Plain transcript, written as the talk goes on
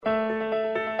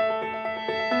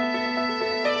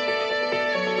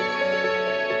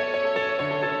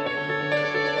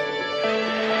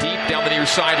near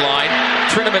sideline.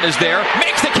 Trinnaman is there,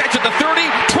 makes the catch at the 30,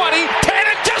 20, 10,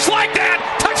 and just like that,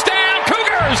 touchdown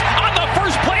Cougars on the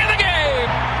first play of the game.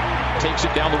 Takes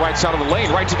it down the right side of the lane,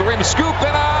 right to the rim, scoop,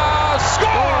 and a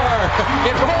score!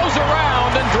 It rolls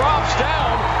around and drops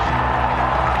down.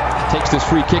 Takes this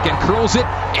free kick and curls it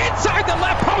inside the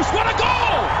left post. What a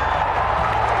goal!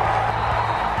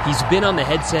 He's been on the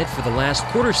headset for the last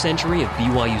quarter century of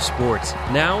BYU sports.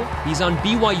 Now, he's on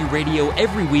BYU Radio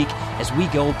every week as we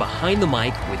go behind the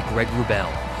mic with Greg Wrubell.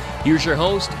 Here's your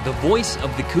host, the voice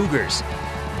of the Cougars,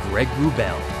 Greg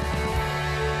Wrubell.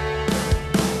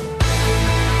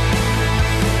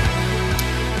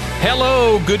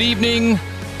 Hello, good evening,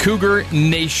 Cougar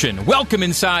Nation. Welcome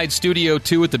inside Studio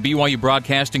 2 at the BYU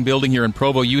Broadcasting Building here in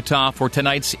Provo, Utah for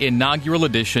tonight's inaugural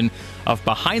edition of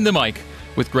Behind the Mic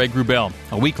with Greg Wrubell,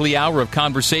 a weekly hour of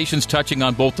conversations touching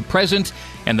on both the present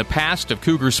and the past of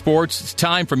Cougar sports. It's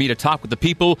time for me to talk with the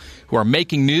people who are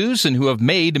making news and who have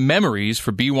made memories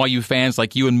for BYU fans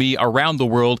like you and me around the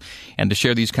world, and to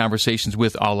share these conversations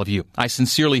with all of you. I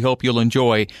sincerely hope you'll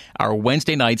enjoy our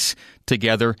Wednesday nights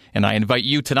together, and I invite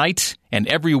you tonight and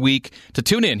every week to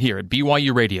tune in here at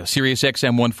BYU Radio, Sirius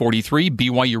XM 143,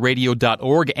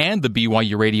 BYURadio.org, and the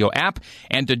BYU Radio app,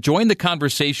 and to join the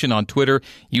conversation on Twitter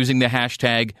using the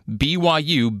hashtag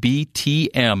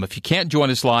BYUBTM. If you can't join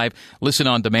us live, listen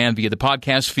on demand via the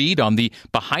podcast feed on the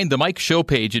Behind the Mic show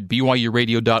page at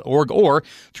BYURadio.org or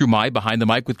through my Behind the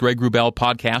Mic with Greg Wrubell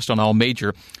podcast on all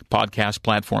major podcast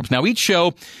platforms. Now, each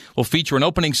show will feature an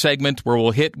opening segment where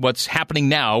we'll hit what's happening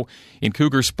now in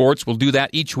Cougar sports. We'll do that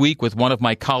each week with one of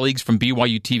my colleagues from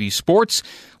BYU TV Sports.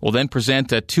 We'll then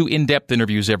present two in-depth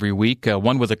interviews every week,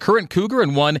 one with a current Cougar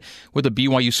and one with a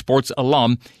BYU Sports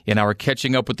alum in our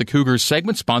Catching Up with the Cougars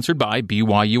segment, sponsored by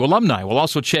BYU Alumni. We'll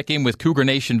also check in with Cougar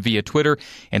Nation via Twitter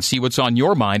and see what's on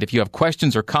your mind. If you have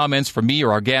questions or comments for me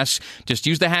or our guests, just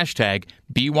use the hashtag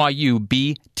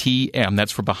BYUBTM.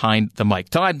 That's for Behind the Mic.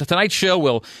 Tonight's show,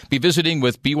 we'll be visiting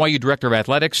with BYU Director of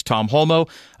Athletics, Tom Holmoe.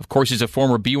 Of course, he's a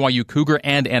former BYU Cougar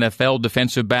and NFL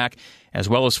defensive back, as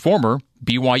well as former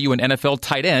BYU and NFL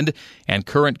tight end and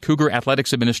current Cougar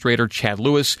Athletics Administrator Chad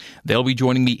Lewis. They'll be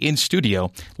joining me in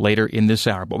studio later in this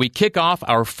hour. But we kick off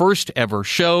our first ever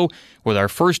show with our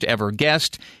first ever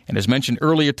guest. And as mentioned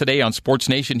earlier today on Sports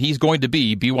Nation, he's going to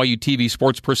be BYU TV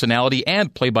sports personality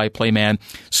and play-by-play man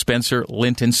Spencer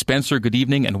Linton. Spencer, good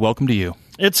evening and welcome to you.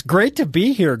 It's great to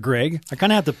be here, Greg. I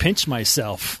kind of have to pinch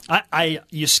myself.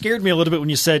 You scared me a little bit when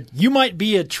you said you might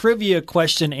be a trivia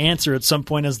question answer at some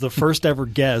point as the first ever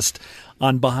guest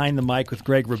on Behind the Mic with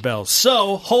Greg Wrubell.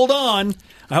 So, hold on.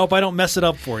 I hope I don't mess it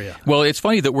up for you. Well, it's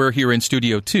funny that we're here in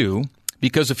Studio 2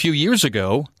 because a few years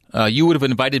ago, you would have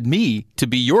invited me to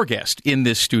be your guest in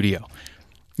this studio.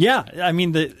 Yeah, I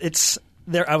mean, it's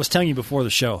there. I was telling you before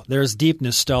the show, there's deep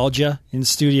nostalgia in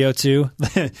Studio 2,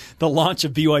 the launch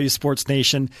of BYU Sports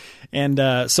Nation.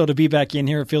 And so to be back in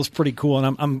here, it feels pretty cool.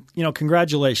 And I'm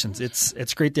congratulations.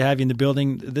 It's great to have you in the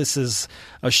building. This is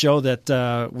a show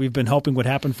that we've been hoping would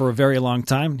happen for a very long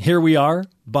time. Here we are.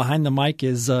 Behind the Mic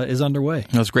is underway.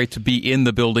 It's great to be in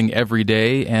the building every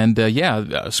day. And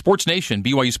Sports Nation,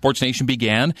 BYU Sports Nation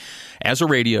began as a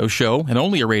radio show and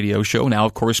only a radio show. Now,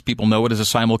 of course, people know it as a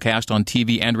simulcast on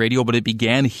TV and radio, but it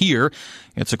began here.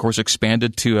 It's, of course,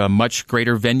 expanded to much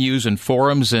greater venues and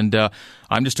forums. And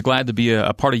I'm just glad to be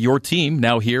a part of your team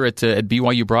now here at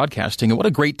BYU Broadcasting. And what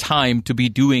a great time to be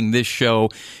doing this show.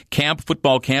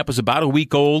 Football camp is about a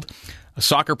week old.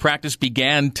 Soccer practice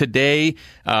began today.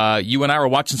 You and I were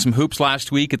watching some hoops last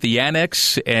week at the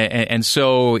Annex, and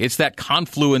so it's that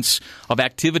confluence of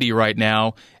activity right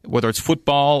now, whether it's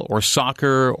football or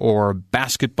soccer or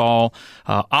basketball.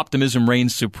 Optimism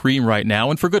reigns supreme right now,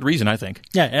 and for good reason, I think.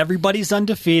 Yeah, everybody's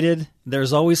undefeated.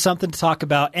 There's always something to talk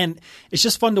about, and it's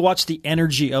just fun to watch the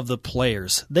energy of the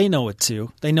players. They know it,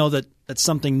 too. They know that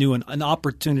something new and an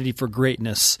opportunity for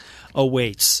greatness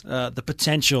awaits. The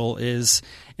potential is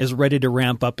ready to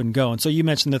ramp up and go. And so you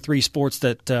mentioned the three sports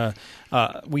that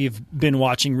we've been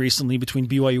watching recently between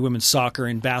BYU women's soccer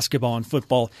and basketball and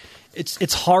football.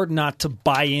 It's hard not to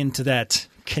buy into that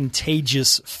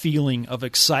contagious feeling of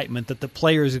excitement that the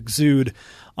players exude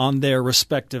on their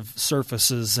respective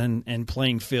surfaces and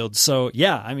playing fields. So,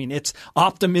 yeah, I mean,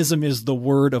 optimism is the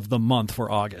word of the month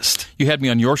for August. You had me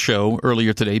on your show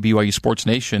earlier today, BYU Sports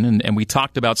Nation, and we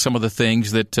talked about some of the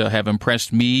things that have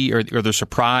impressed me or they're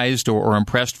surprised or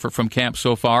impressed from camp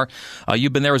so far.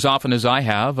 You've been there as often as I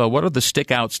have. What are the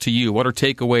stick-outs to you? What are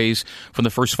takeaways from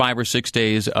the first 5 or 6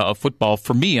 days of football?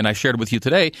 For me, and I shared it with you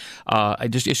today,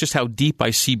 it's just how deep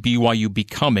I see BYU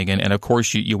becoming. And of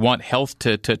course, you want health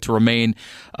to remain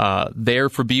there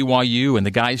for BYU and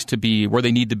the guys to be where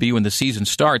they need to be when the season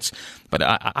starts. But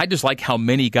I just like how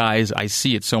many guys I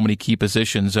see at so many key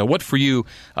positions. What for you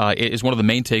is one of the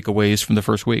main takeaways from the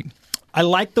first week? I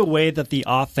like the way that the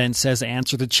offense has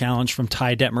answered the challenge from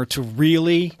Ty Detmer to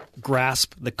really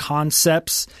grasp the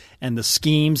concepts and the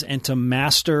schemes and to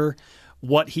master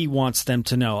what he wants them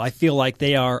to know. I feel like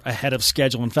they are ahead of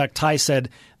schedule. In fact, Ty said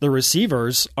the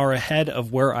receivers are ahead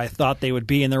of where I thought they would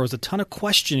be, and there was a ton of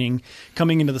questioning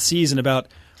coming into the season about,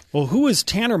 well, who is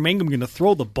Tanner Mangum going to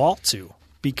throw the ball to?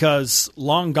 Because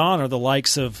long gone are the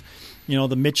likes of,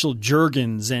 the Mitchell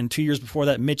Juergens, and 2 years before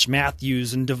that, Mitch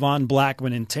Matthews and Devon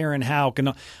Blackman and Taron Houck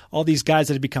and all these guys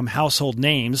that have become household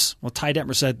names. Well, Ty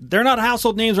Detmer said they're not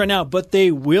household names right now, but they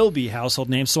will be household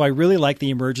names. So I really like the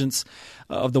emergence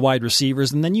of the wide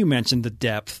receivers. And then you mentioned the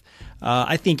depth.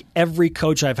 I think every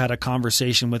coach I've had a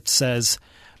conversation with says,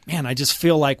 man, I just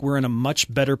feel like we're in a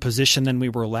much better position than we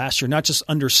were last year, not just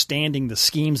understanding the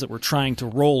schemes that we're trying to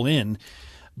roll in,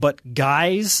 but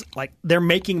guys, like, they're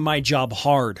making my job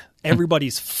hard.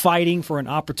 Everybody's fighting for an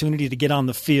opportunity to get on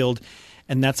the field,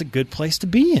 and that's a good place to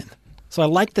be in. So I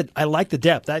like the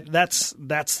depth.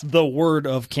 That's the word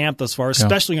of camp thus far,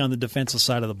 especially on the defensive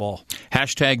side of the ball.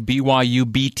 Hashtag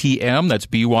BYUBTM. That's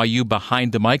BYU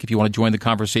Behind the Mic. If you want to join the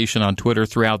conversation on Twitter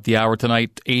throughout the hour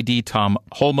tonight, AD Tom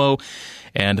Holmoe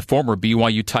and former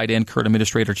BYU tight end Kurt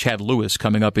Administrator Chad Lewis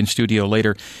coming up in studio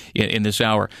later in this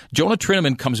hour. Jonah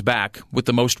Trinnaman comes back with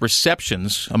the most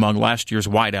receptions among last year's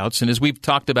wideouts. And as we've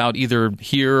talked about either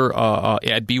here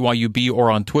at BYUB or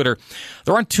on Twitter,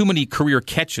 there aren't too many career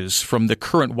catches from the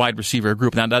current wide receiver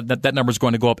group. Now, that number is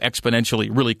going to go up exponentially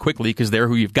really quickly because they're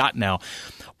who you've got now.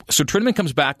 So Trinnaman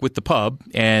comes back with the pub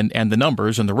and the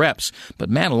numbers and the reps, but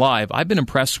man alive, I've been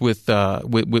impressed with Talon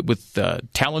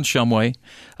Shumway,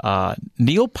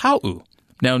 Neil Pau'u.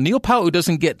 Now Neil Pau'u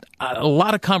doesn't get a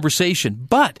lot of conversation,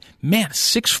 but man,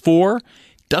 6'4",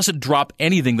 doesn't drop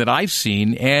anything that I've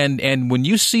seen, and when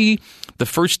you see the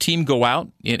first team go out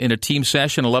in a team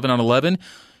session 11-on-11.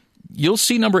 You'll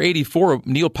see number 84,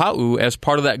 Neil Pau'u, as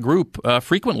part of that group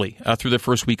frequently through the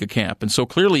first week of camp. And so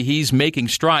clearly he's making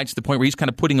strides to the point where he's kind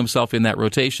of putting himself in that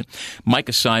rotation.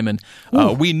 Micah Simon,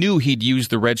 we knew he'd use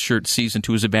the redshirt season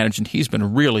to his advantage, and he's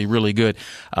been really, really good.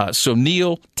 So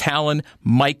Neil, Talon,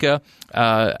 Micah,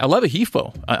 Aleva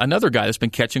Hifo, another guy that's been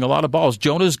catching a lot of balls.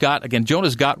 Jonah's got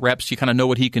reps. You kind of know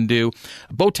what he can do.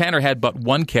 Bo Tanner had but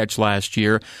one catch last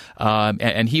year,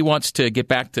 and he wants to get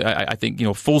back to, I think,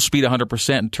 full speed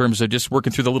 100% in terms of just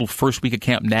working through the little first week of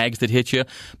camp nags that hit you.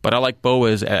 But I like Bo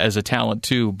as a talent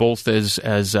too, both as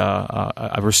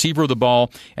a receiver of the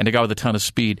ball and a guy with a ton of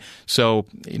speed. So,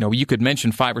 you could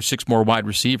mention 5 or 6 more wide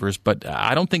receivers, but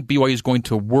I don't think BYU is going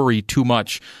to worry too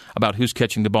much about who's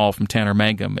catching the ball from Tanner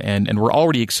Mangum. And we're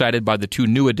already excited by the 2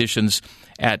 new additions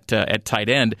at tight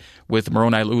end with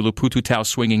Moroni Lulupututau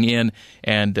swinging in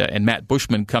and Matt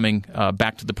Bushman coming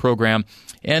back to the program.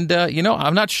 And,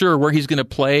 I'm not sure where he's going to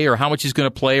play or how much he's going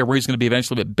to play or where he's going to be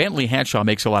eventually, but Bentley Hanshaw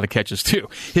makes a lot of catches too.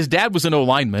 His dad was an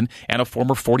O-lineman and a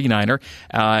former 49er,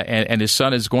 and his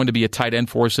son is going to be a tight end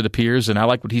for us, it appears, and I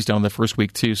like what he's done in the first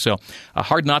week too. So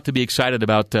hard not to be excited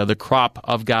about the crop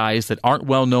of guys that aren't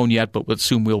well known yet, but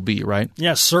soon will be, right?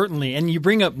 Yeah, certainly. And you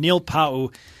bring up Neil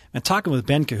Pau'u, and talking with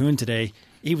Ben Cahoon today,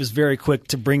 he was very quick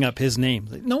to bring up his name.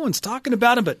 No one's talking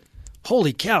about him, but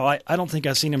holy cow, I don't think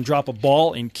I've seen him drop a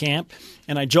ball in camp.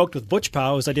 And I joked with Butch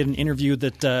Powell as I did an interview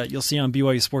that you'll see on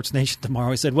BYU Sports Nation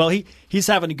tomorrow. I said, well, he's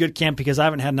having a good camp because I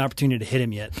haven't had an opportunity to hit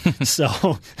him yet. So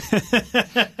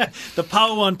the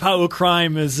Powell on Powell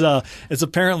crime is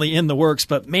apparently in the works.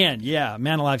 But man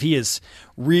alive, he is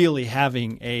really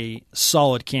having a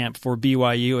solid camp for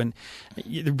BYU. And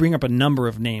you bring up a number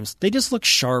of names. They just look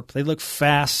sharp. They look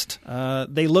fast.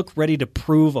 They look ready to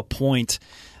prove a point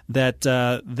that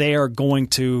they are going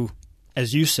to,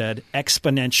 as you said,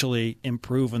 exponentially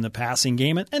improve in the passing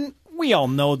game. And we all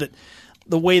know that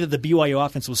the way that the BYU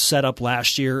offense was set up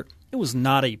last year, it was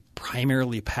not a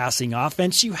primarily passing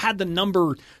offense. You had the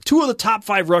number 2 of the top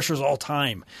 5 rushers all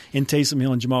time in Taysom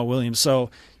Hill and Jamal Williams. So,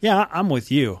 yeah, I'm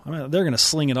with you. They're going to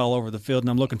sling it all over the field, and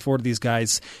I'm looking forward to these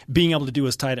guys being able to do,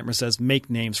 as Ty Detmer says, make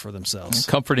names for themselves.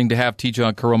 Comforting to have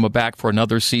Tijon Karoma back for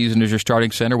another season as your starting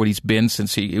center, what he's been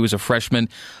since he was a freshman.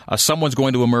 Someone's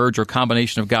going to emerge, or a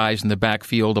combination of guys in the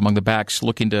backfield among the backs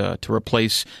looking to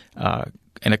replace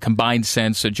in a combined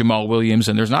sense, Jamal Williams,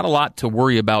 and there's not a lot to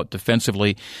worry about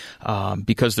defensively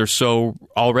because they're so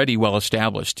already well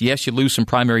established. Yes, you lose some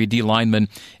primary D linemen,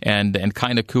 and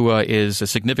Kai Nakua is a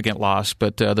significant loss,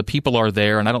 but the people are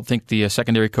there, and I don't think the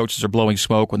secondary coaches are blowing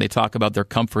smoke when they talk about their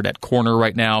comfort at corner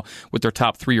right now with their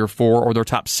top 3 or 4 or their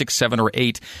top 6, 7, or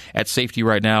 8 at safety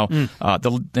right now.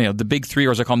 The big three,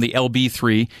 or as I call them, the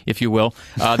LB3, if you will,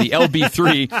 the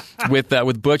LB3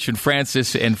 with Butch and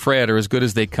Francis and Fred are as good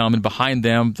as they come, and behind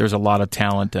them there's a lot of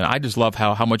talent, and I just love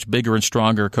how much bigger and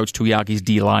stronger Coach Tuiaki's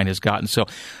D line has gotten. So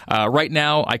right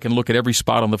now I can look at every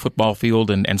spot on the football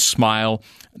field and smile.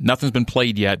 Nothing's been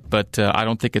played yet, but I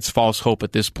don't think it's false hope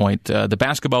at this point. The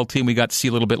basketball team we got to see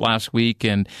a little bit last week,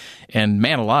 and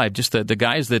man alive, just the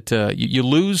guys that you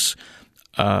lose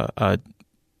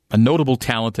a notable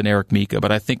talent in Eric Mika,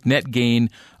 but I think net gain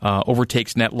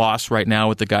overtakes net loss right now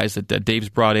with the guys that Dave's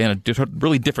brought in. A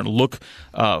really different look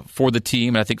for the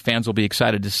team, and I think fans will be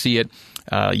excited to see it.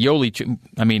 Yoli,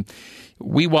 I mean,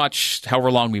 we watched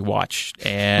however long we watched,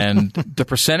 and the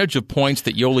percentage of points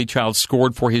that Yoli Child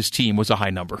scored for his team was a high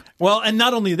number. Well, and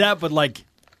not only that, but like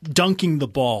dunking the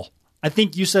ball. I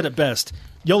think you said it best.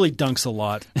 Yoli dunks a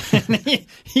lot.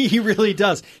 He really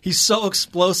does. He's so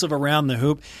explosive around the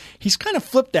hoop. He's kind of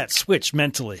flipped that switch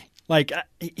mentally. Like,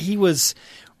 he was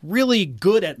really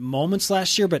good at moments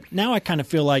last year, but now I kind of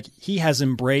feel like he has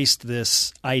embraced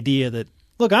this idea that,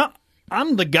 look,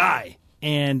 I'm the guy,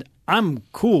 and I'm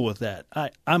cool with that.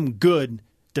 I'm good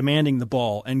demanding the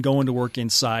ball and going to work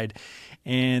inside,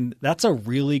 and that's a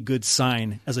really good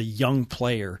sign as a young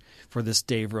player for this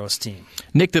Dave Rose team.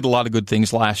 Nick did a lot of good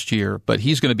things last year, but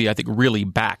he's going to be, I think, really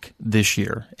back this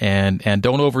year. And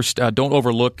don't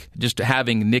overlook just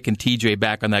having Nick and TJ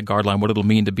back on that guard line, what it'll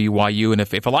mean to BYU. And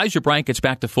if Elijah Bryant gets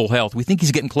back to full health, we think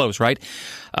he's getting close, right?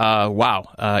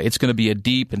 It's going to be a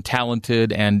deep and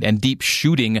talented and deep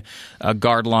shooting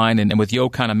guard line. And with Yo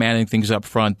kind of manning things up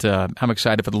front, I'm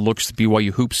excited for the looks that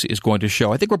BYU Hoops is going to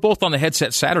show. I think we're both on the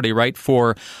headset Saturday, right,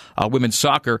 for women's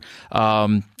soccer.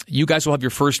 You guys will have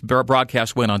your first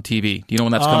broadcast win on TV. Do you know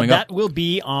when that's coming up? That will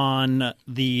be on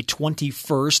the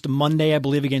 21st, Monday, I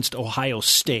believe, against Ohio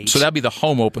State. So that'll be the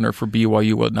home opener for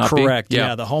BYU, will it not be? Correct,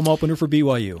 yeah, the home opener for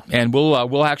BYU. And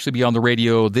we'll actually be on the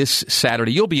radio this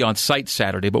Saturday. You'll be on site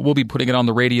Saturday, but we'll be putting it on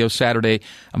the radio Saturday.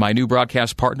 My new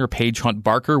broadcast partner, Paige Hunt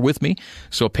Barker, with me.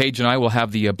 So Paige and I will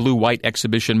have the blue-white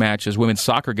exhibition match as women's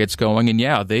soccer gets going. And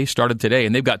yeah, they started today,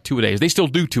 and they've got 2-a-days. They still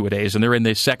do 2-a-days, and they're in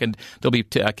the second. They'll be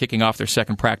kicking off their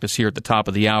second practice here at the top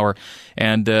of the hour.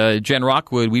 And Jen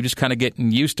Rockwood, we just kind of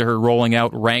getting used to her rolling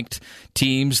out ranked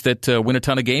teams that win a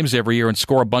ton of games every year and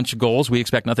score a bunch of goals. We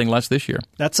expect nothing less this year.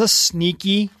 That's a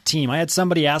sneaky team. I had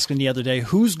somebody ask me the other day,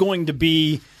 who's going to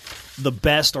be the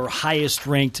best or highest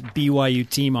ranked BYU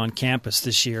team on campus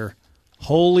this year?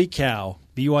 Holy cow,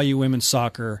 BYU women's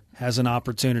soccer has an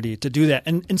opportunity to do that.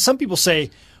 And some people say,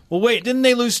 well, wait, didn't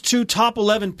they lose 2 top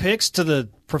 11 picks to the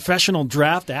professional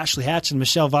draft, Ashley Hatch and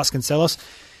Michelle Vasconcelos?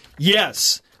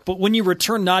 Yes, but when you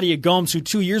return Nadia Gomes, who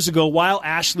 2 years ago, while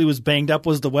Ashley was banged up,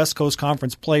 was the West Coast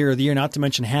Conference Player of the Year, not to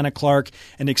mention Hannah Clark,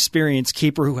 an experienced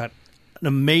keeper who had an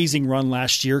amazing run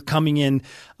last year, coming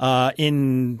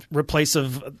in replace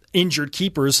of injured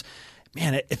keepers.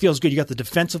 Man, it feels good. You got the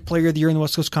Defensive Player of the Year in the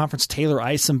West Coast Conference, Taylor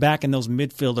Isom, back, and those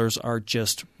midfielders are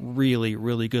just really,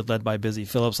 really good, led by Busy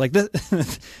Phillips. Like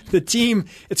the team,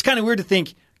 it's kind of weird to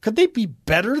think, could they be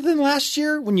better than last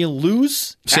year when you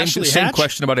lose Ashley Hatch? Same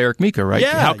question about Eric Mika, right?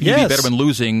 Yeah, how can you be better when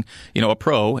losing, a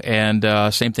pro? And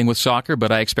same thing with soccer,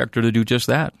 but I expect her to do just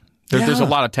that. There's a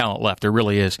lot of talent left. There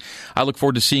really is. I look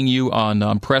forward to seeing you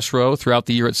on Press Row throughout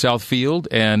the year at Southfield.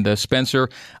 And Spencer,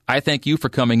 I thank you for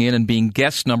coming in and being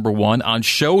guest number 1 on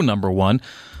show number 1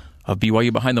 of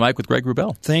BYU Behind the Mic with Greg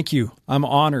Wrubell. Thank you. I'm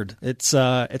honored. It's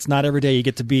not every day you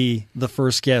get to be the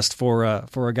first guest for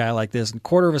a guy like this. And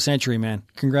quarter of a century, man.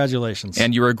 Congratulations.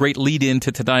 And you're a great lead-in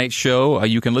to tonight's show.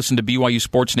 You can listen to BYU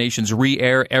Sports Nation's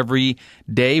re-air every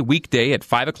day, weekday at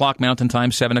 5 o'clock Mountain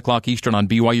Time, 7 o'clock Eastern on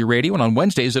BYU Radio. And on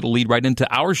Wednesdays, it'll lead right into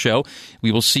our show.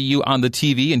 We will see you on the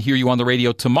TV and hear you on the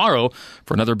radio tomorrow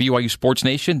for another BYU Sports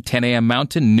Nation, 10 a.m.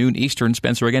 Mountain, noon Eastern.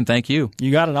 Spencer, again, thank you.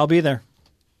 You got it. I'll be there.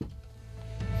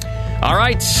 All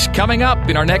right, coming up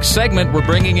in our next segment, we're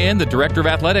bringing in the Director of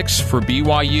Athletics for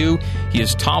BYU. He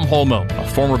is Tom Holmoe, a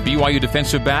former BYU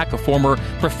defensive back, a former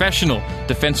professional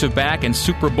defensive back, and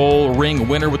Super Bowl ring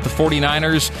winner with the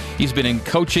 49ers. He's been in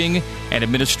coaching and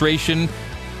administration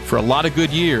for a lot of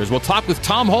good years. We'll talk with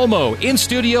Tom Holmoe in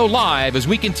studio live as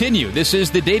we continue. This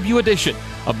is the debut edition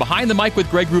of Behind the Mic with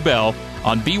Greg Wrubell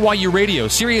on BYU Radio,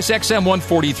 Sirius XM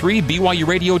 143,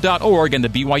 BYURadio.org, and the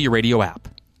BYU Radio app.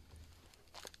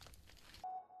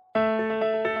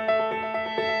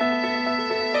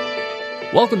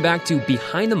 Welcome back to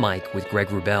Behind the Mic with Greg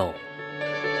Wrubell.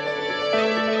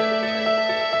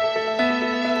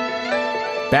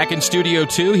 Back in Studio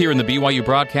 2 here in the BYU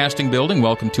Broadcasting Building.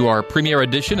 Welcome to our premiere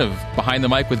edition of Behind the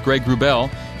Mic with Greg Wrubell,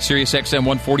 Sirius XM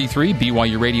 143,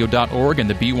 BYURadio.org, and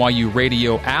the BYU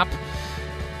Radio app.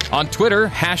 On Twitter,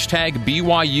 hashtag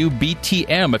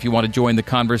BYUBTM if you want to join the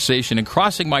conversation. And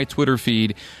crossing my Twitter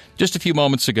feed just a few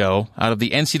moments ago, out of the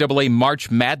NCAA March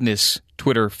Madness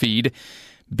Twitter feed,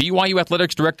 BYU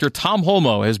Athletics Director Tom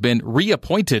Holmoe has been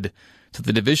reappointed to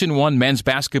the Division I Men's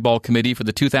Basketball Committee for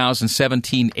the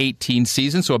 2017-18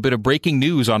 season. So a bit of breaking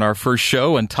news on our first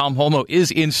show, and Tom Holmoe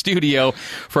is in studio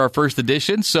for our first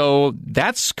edition. So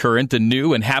that's current and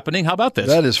new and happening. How about this?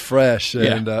 That is fresh,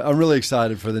 and I'm really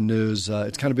excited for the news.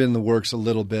 It's kind of been in the works a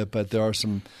little bit, but there are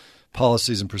some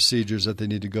policies and procedures that they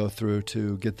need to go through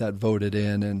to get that voted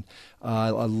in. And I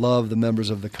love the members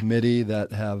of the committee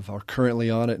that are currently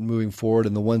on it and moving forward,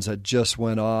 and the ones that just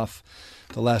went off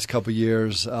the last couple of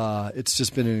years. It's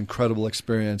just been an incredible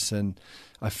experience, and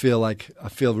I feel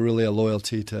really a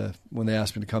loyalty to when they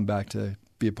asked me to come back to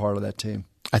be a part of that team.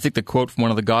 I think the quote from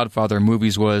one of the Godfather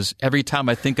movies was, "Every time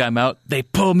I think I'm out, they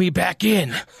pull me back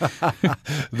in."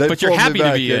 But you're happy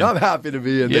to be in. I'm happy to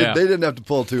be in. Yeah. They didn't have to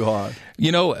pull too hard.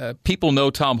 You know, people know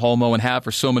Tom Holmoe and have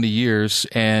for so many years,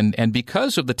 and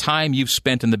because of the time you've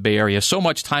spent in the Bay Area, so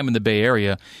much time in the Bay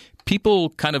Area,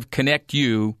 people kind of connect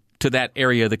you to that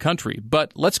area of the country.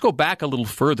 But let's go back a little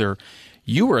further.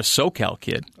 You were a SoCal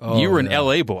kid. You were an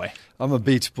LA boy. I'm a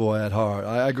beach boy at heart.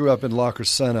 I grew up in La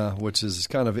Crescenta, which is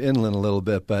kind of inland a little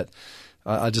bit, but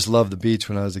I just loved the beach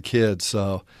when I was a kid.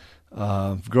 So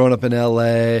growing up in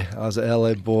LA, I was an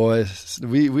LA boy.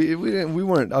 We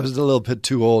weren't. I was a little bit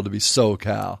too old to be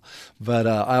SoCal, but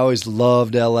I always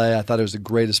loved LA. I thought it was the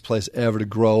greatest place ever to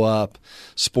grow up.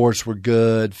 Sports were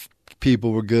good.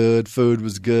 People were good. Food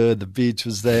was good. The beach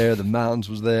was there. The mountains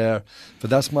was there. But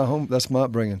that's my home. That's my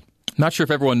upbringing. Not sure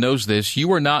if everyone knows this. You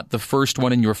were not the first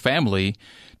one in your family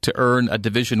to earn a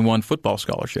Division I football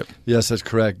scholarship. Yes, that's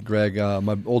correct, Greg.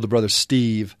 My older brother,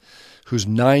 Steve, who's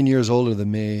 9 years older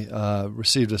than me,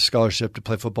 received a scholarship to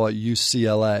play football at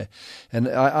UCLA. And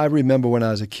I remember when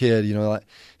I was a kid,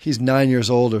 he's 9 years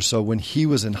older, so when he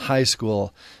was in high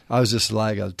school, I was just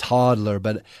like a toddler.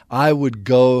 But I would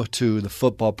go to the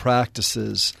football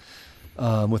practices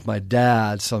with my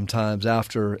dad sometimes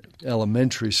after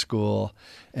elementary school,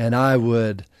 and I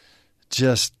would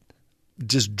just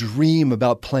dream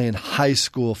about playing high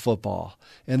school football.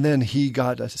 And then he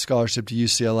got a scholarship to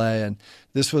UCLA, and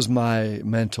this was my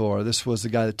mentor. This was the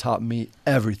guy that taught me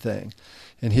everything.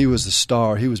 And he was the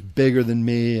star. He was bigger than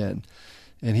me, and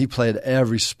he played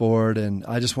every sport, and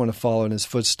I just want to follow in his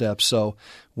footsteps. So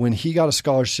when he got a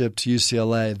scholarship to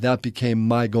UCLA, that became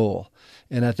my goal.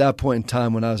 And at that point in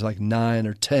time, when I was like 9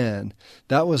 or 10,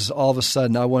 that was all of a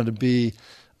sudden I wanted to be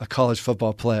a college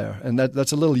football player. And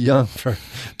that's a little young for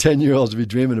 10-year-olds to be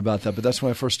dreaming about that, but that's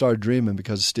when I first started dreaming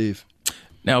because of Steve.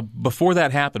 Now, before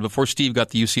that happened, before Steve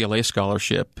got the UCLA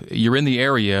scholarship, you're in the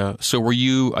area, so were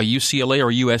you a UCLA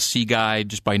or USC guy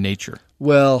just by nature?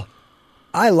 Well,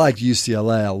 I liked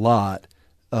UCLA a lot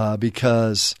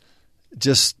because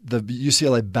just the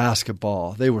UCLA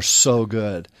basketball, they were so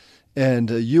good. And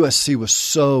USC was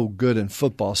so good in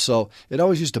football. So it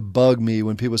always used to bug me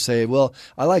when people say, well,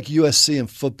 I like USC in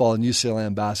football and UCLA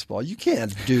in basketball. You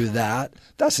can't do that.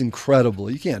 That's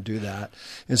incredible. You can't do that.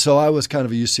 And so I was kind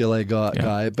of a UCLA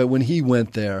guy. But when he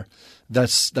went there, that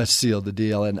sealed the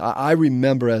deal. And I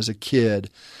remember as a kid,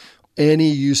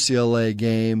 any UCLA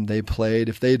game they played,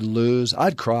 if they'd lose,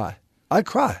 I'd cry.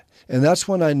 And that's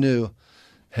when I knew,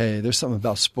 hey, there's something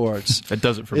about sports. It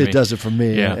does it for me. It does it for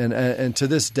me. Yeah. And to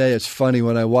this day, it's funny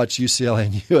when I watch UCLA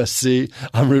and USC,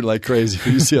 I'm rooting like crazy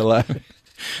for UCLA.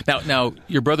 Now,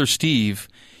 your brother Steve,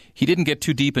 he didn't get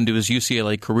too deep into his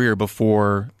UCLA career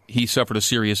before he suffered a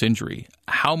serious injury.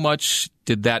 How much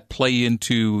did that play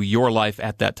into your life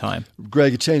at that time?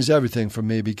 Greg, it changed everything for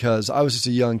me because I was just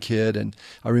a young kid, and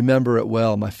I remember it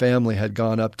well. My family had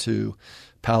gone up to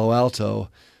Palo Alto.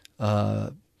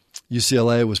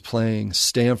 UCLA was playing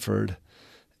Stanford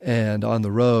and on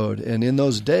the road. And in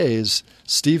those days,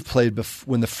 Steve played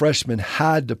when the freshmen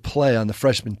had to play on the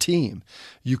freshman team.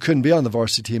 You couldn't be on the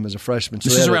varsity team as a freshman. So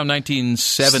this is around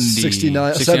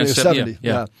 1970. 70.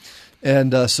 Yeah.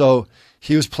 And so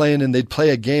he was playing, and they'd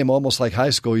play a game almost like high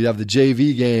school. You'd have the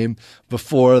JV game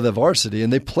before the varsity,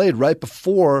 and they played right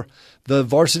before the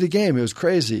varsity game. It was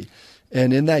crazy.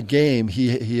 And in that game,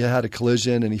 he had a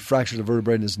collision and he fractured a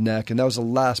vertebrae in his neck, and that was the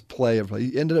last play.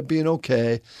 He ended up being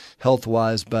okay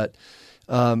health-wise, but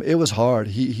it was hard.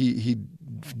 He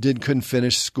couldn't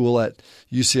finish school at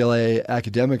UCLA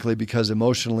academically because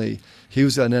emotionally he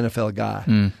was an NFL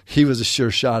guy. He was a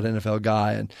sure shot NFL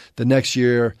guy, and the next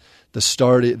year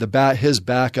his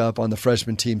backup on the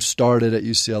freshman team started at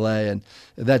UCLA, and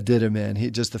that did him in.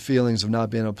 The feelings of not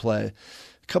being able to play.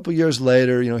 A couple years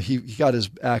later, he got his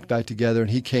act back together,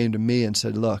 and he came to me and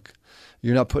said, "Look,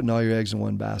 you're not putting all your eggs in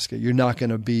one basket. You're not going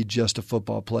to be just a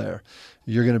football player.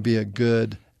 You're going to be a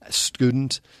good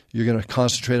student. You're going to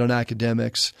concentrate on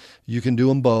academics. You can do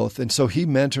them both." And so he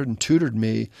mentored and tutored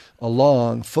me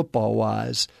along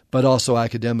football-wise, but also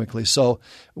academically. So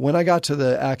when I got to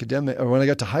when I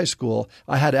got to high school,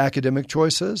 I had academic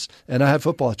choices and I had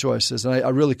football choices, and I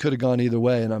really could have gone either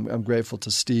way. And I'm grateful to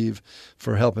Steve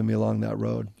for helping me along that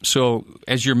road. So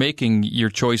as you're making your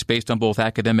choice based on both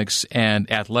academics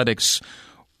and athletics,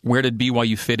 where did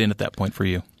BYU fit in at that point for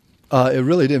you? It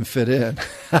really didn't fit in.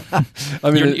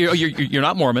 I mean, you're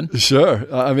not Mormon. Sure.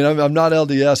 I mean, I'm not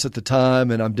LDS at the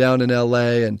time, and I'm down in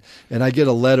L.A., and I get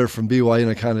a letter from BYU, and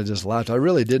I kind of just laughed. I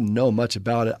really didn't know much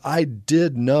about it. I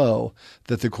did know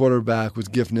that the quarterback was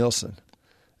Giff Nielsen.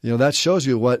 That shows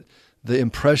you what the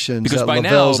impressions because that by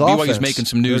Lavelle's now offense, BYU's making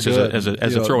some news as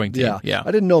a throwing team. Yeah.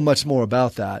 I didn't know much more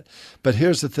about that, but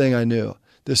here's the thing I knew.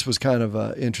 This was kind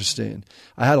of interesting.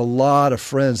 I had a lot of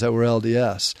friends that were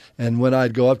LDS, and when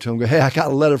I'd go up to them and go, "Hey, I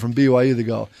got a letter from BYU," they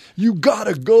go, "You got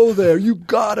to go there. You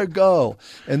got to go."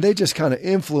 And they just kind of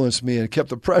influenced me and kept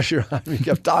the pressure on me,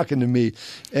 kept talking to me.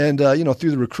 And, through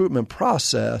the recruitment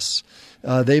process,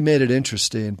 they made it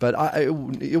interesting. But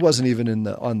it wasn't even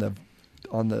on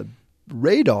the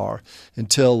radar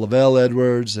until Lavelle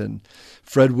Edwards and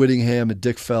Fred Whittingham and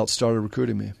Dick Felt started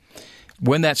recruiting me.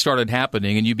 When that started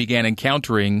happening and you began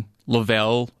encountering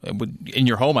Lavelle in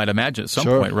your home, I'd imagine, at some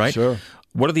point, right? Sure.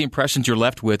 What are the impressions you're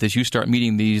left with as you start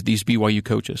meeting these BYU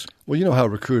coaches? Well, you know how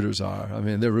recruiters are. I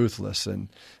mean, they're ruthless, and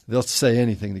they'll say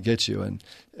anything to get you. And,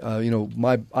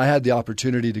 I had the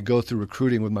opportunity to go through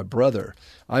recruiting with my brother.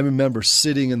 I remember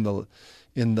sitting in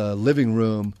the living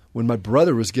room when my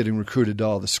brother was getting recruited to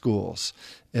all the schools.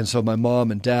 And so my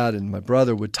mom and dad and my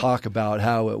brother would talk about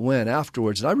how it went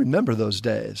afterwards. And I remember those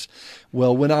days.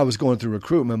 Well, when I was going through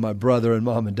recruitment, my brother and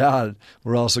mom and dad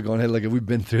were also going, "Hey, look, we've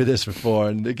been through this before,"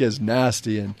 and it gets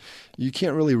nasty. And you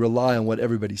can't really rely on what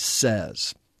everybody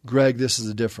says. Greg, this is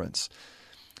the difference.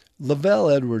 Lavelle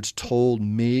Edwards told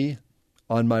me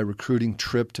on my recruiting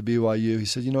trip to BYU, he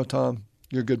said, "Tom,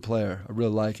 you're a good player. I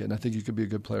really like it, and I think you could be a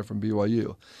good player from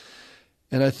BYU."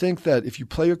 And I think that if you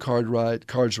play your cards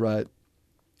right,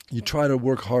 you try to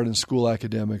work hard in school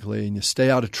academically, and you stay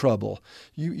out of trouble,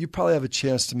 you probably have a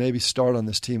chance to maybe start on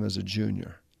this team as a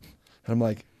junior. And I'm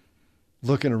like,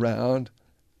 looking around,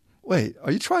 wait,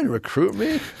 are you trying to recruit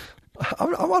me?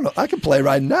 I can play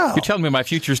right now. You're telling me my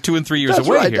future's 2 and 3 years That's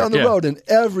away right, here. down the road. And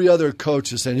every other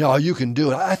coach is saying, "Oh, you can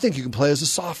do it. I think you can play as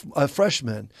a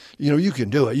freshman. You can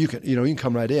do it. You can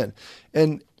come right in."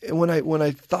 And when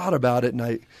I thought about it and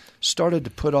I started to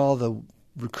put all the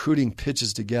recruiting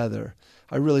pitches together,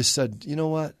 I really said, "You know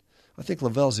what? I think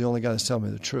Lavelle's the only guy that's telling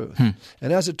me the truth."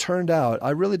 And as it turned out,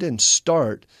 I really didn't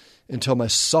start until my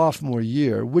sophomore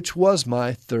year, which was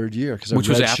my third year. Which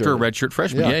was after a redshirt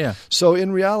freshman. Yeah. So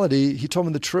in reality, he told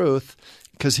me the truth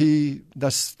because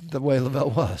that's the way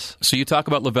Lavelle was. So you talk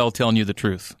about Lavelle telling you the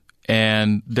truth.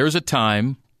 And there's a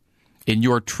time in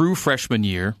your true freshman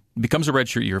year, it becomes a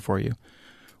redshirt year for you,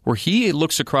 where he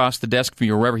looks across the desk from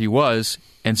you or wherever he was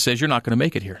and says, "You're not going to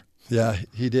make it here." Yeah,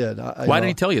 he did. Why did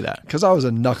he tell you that? Because I was a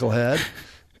knucklehead,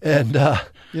 and I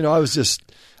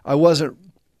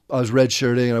was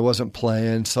redshirting and I wasn't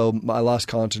playing, so I lost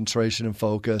concentration and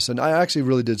focus. And I actually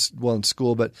really did well in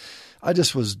school, but I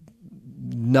just was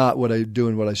not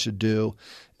doing what I should do.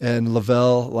 And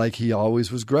Lavelle, like he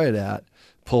always was great at,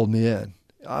 pulled me in.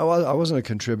 I wasn't a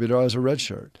contributor; I was a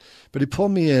redshirt. But he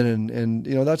pulled me in, and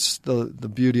that's the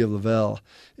beauty of Lavelle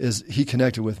is he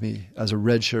connected with me as a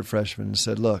redshirt freshman and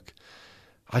said, "Look,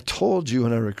 I told you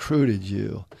when I recruited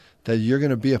you that you're going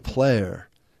to be a player.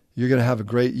 You're going to have a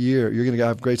great year. You're going to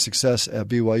have great success at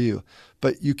BYU.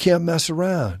 But you can't mess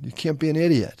around. You can't be an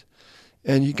idiot.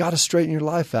 And you got to straighten your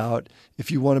life out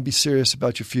if you want to be serious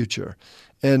about your future."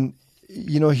 And,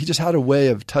 he just had a way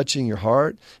of touching your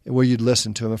heart where you'd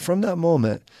listen to him. And from that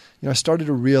moment, I started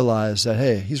to realize that,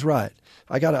 hey, he's right.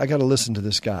 I got to listen to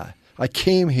this guy. I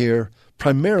came here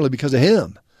primarily because of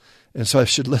him. And so I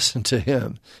should listen to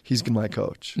him. He's my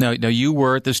coach. Now you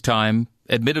were at this time,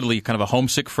 admittedly, kind of a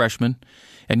homesick freshman.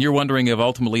 And you're wondering if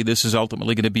this is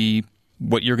ultimately going to be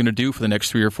what you're going to do for the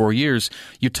next 3 or 4 years.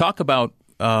 You talk about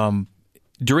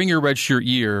during your redshirt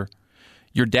year,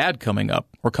 your dad coming up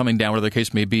or coming down, whatever the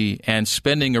case may be, and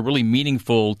spending a really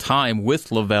meaningful time with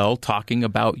LaVell, talking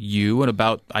about you and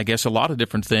about, I guess, a lot of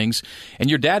different things. And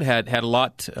your dad had a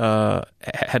lot,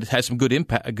 had some good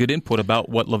input about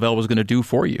what LaVell was going to do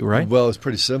for you, right? Well, it was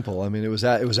pretty simple. I mean, it was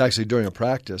actually during a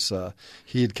practice.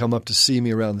 He had come up to see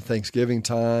me around the Thanksgiving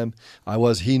time.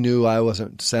 He knew I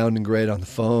wasn't sounding great on the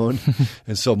phone,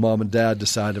 and so Mom and Dad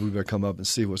decided we better come up and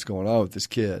see what's going on with this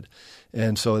kid.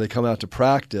 And so they come out to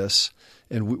practice.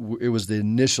 And it was the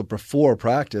initial before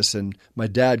practice, and my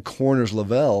dad corners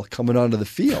LaVell coming onto the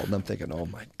field. And I'm thinking, oh,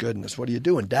 my goodness, what are you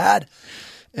doing, Dad?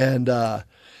 And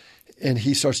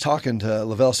he starts talking to –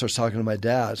 LaVell starts talking to my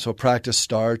dad. So practice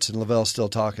starts, and LaVell's still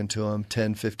talking to him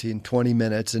 10, 15, 20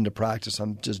 minutes into practice.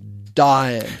 I'm just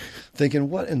dying, thinking,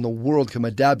 what in the world can my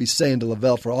dad be saying to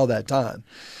LaVell for all that time?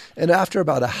 And after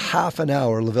about a half an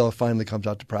hour, LaVell finally comes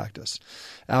out to practice.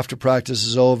 After practice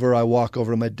is over, I walk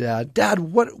over to my dad. Dad,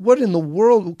 what in the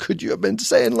world could you have been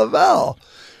saying, LaVell?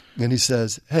 And he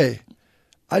says, hey,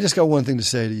 I just got one thing to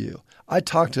say to you. I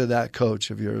talked to that coach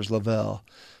of yours, LaVell,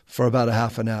 for about a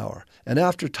half an hour. And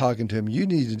after talking to him, you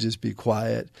need to just be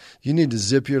quiet. You need to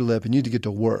zip your lip and you need to get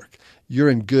to work. You're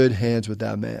in good hands with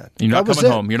that man. You're not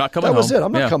coming home. You're not coming home. That was it.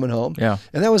 I'm not coming home. Yeah.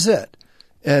 And that was it.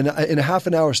 And in a half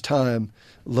an hour's time,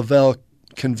 LaVell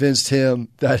convinced him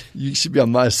that you should be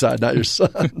on my side, not your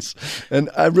son's. And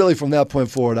I really, from that point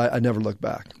forward, I never looked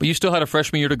back. But you still had a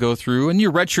freshman year to go through, and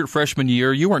your redshirt freshman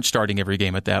year, you weren't starting every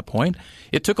game at that point.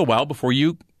 It took a while before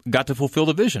you got to fulfill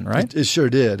the vision, right? It sure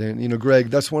did. And,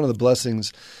 Greg, that's one of the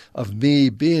blessings of me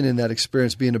being in that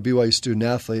experience, being a BYU student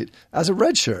athlete as a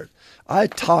redshirt. I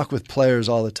talk with players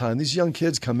all the time. These young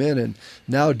kids come in, and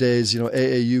nowadays,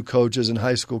 AAU coaches and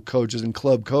high school coaches and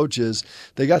club coaches,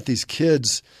 they got these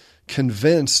kids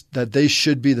convinced that they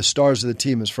should be the stars of the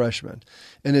team as freshmen.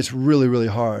 And it's really, really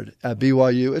hard at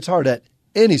BYU. It's hard at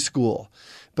any school.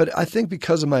 But I think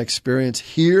because of my experience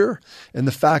here and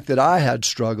the fact that I had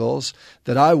struggles,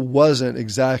 that I wasn't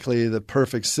exactly the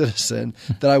perfect citizen,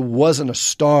 that I wasn't a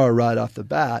star right off the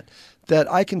bat,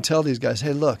 that I can tell these guys,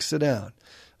 hey, look, sit down.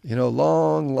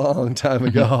 Long time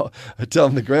ago, I tell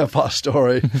them the grandpa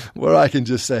story where I can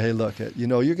just say, hey, look,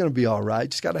 you're going to be all right.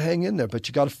 Just got to hang in there. But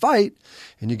you got to fight,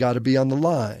 and you got to be on the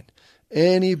line.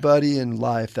 Anybody in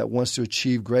life that wants to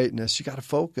achieve greatness, you got to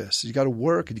focus. You got to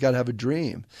work, and you got to have a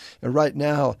dream. And right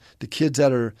now, the kids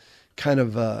that are kind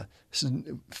of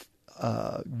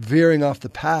veering off the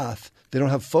path, they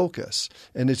don't have focus.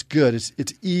 And it's good.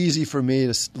 It's easy for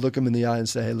me to look them in the eye and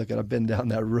say, hey, look, I've been down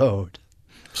that road.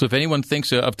 So if anyone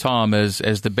thinks of Tom as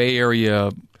the Bay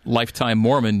Area lifetime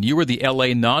Mormon, you were the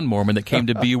L.A. non-Mormon that came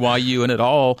to BYU, and it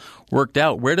all worked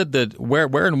out. Where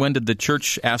and when did the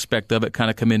church aspect of it kind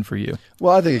of come in for you?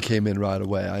 Well, I think it came in right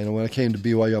away. When I came to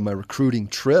BYU on my recruiting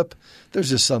trip,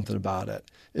 there's just something about it.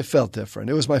 It felt different.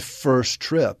 It was my first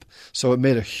trip, so it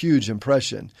made a huge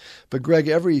impression. But, Greg,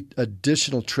 every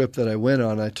additional trip that I went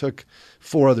on, I took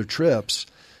 4 other trips.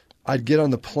 I'd get on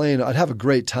the plane. I'd have a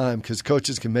great time because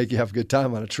coaches can make you have a good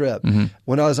time on a trip. Mm-hmm.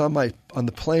 When I was on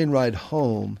the plane ride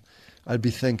home, I'd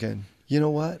be thinking, you know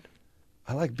what?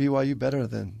 I like BYU better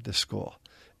than this school.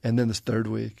 And then the 3rd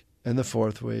week and the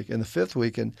 4th week and the 5th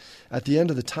week. And at the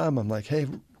end of the time, I'm like, hey,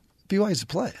 BYU's the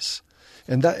place.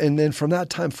 And then from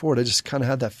that time forward, I just kind of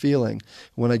had that feeling.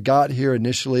 When I got here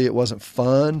initially, it wasn't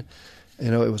fun. It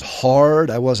was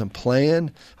hard. I wasn't playing.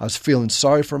 I was feeling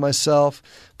sorry for myself.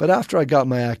 But after I got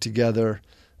my act together,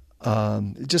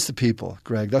 just the people,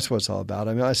 Greg, that's what it's all about.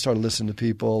 I started listening to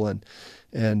people and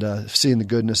seeing the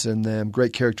goodness in them,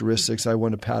 great characteristics I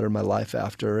wanted to pattern my life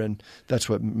after, and that's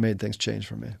what made things change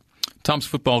for me. Tom's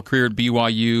football career at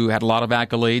BYU had a lot of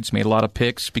accolades, made a lot of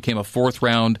picks, became a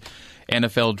 4th-round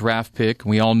NFL draft pick.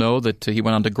 We all know that he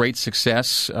went on to great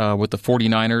success with the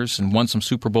 49ers and won some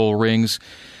Super Bowl rings.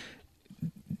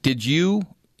 Did you,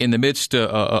 in the midst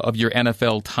of your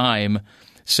NFL time,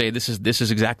 say this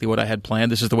is exactly what I had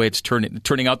planned? This is the way it's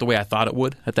turning out the way I thought it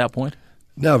would at that point?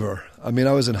 Never. I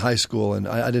was in high school, and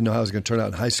I didn't know how it was going to turn out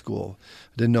in high school.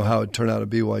 I didn't know how it would turn out at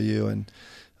BYU, and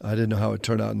I didn't know how it would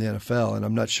turn out in the NFL, and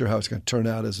I'm not sure how it's going to turn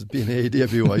out as being an AD at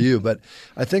BYU. But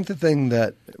I think the thing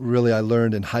that really I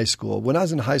learned in high school, when I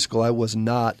was in high school, I was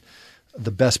not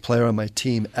the best player on my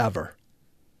team ever.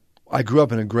 I grew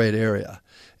up in a great area.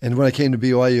 And when I came to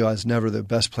BYU, I was never the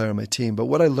best player on my team. But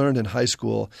what I learned in high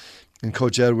school, and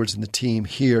Coach Edwards and the team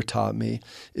here taught me,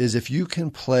 is if you can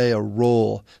play a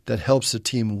role that helps the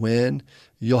team win,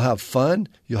 you'll have fun,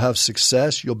 you'll have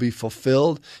success, you'll be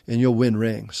fulfilled, and you'll win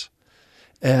rings.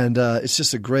 And it's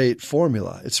just a great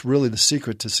formula. It's really the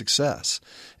secret to success.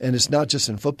 And it's not just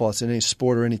in football. It's in any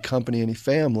sport or any company, any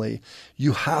family.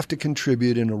 You have to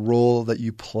contribute in a role that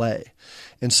you play.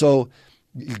 And so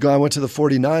I went to the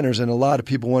 49ers, and a lot of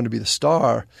people wanted to be the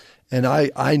star, and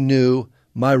I knew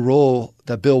my role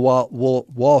that Bill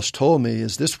Walsh told me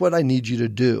is, this is what I need you to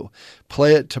do.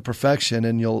 Play it to perfection,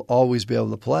 and you'll always be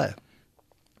able to play.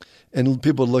 And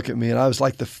people would look at me, and I was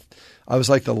like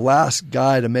the last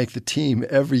guy to make the team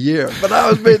every year, but I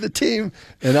always made the team.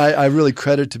 And I really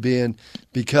credit to being,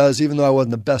 because even though I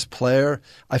wasn't the best player,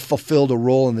 I fulfilled a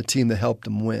role in the team that helped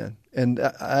them win. And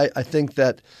I think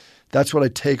that's what I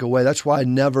take away. That's why I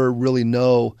never really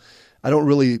know. I don't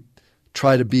really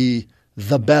try to be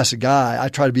the best guy. I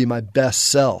try to be my best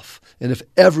self. And if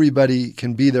everybody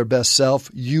can be their best self,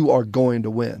 you are going to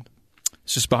win.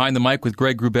 This is Behind the Mic with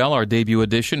Greg Wrubell, our debut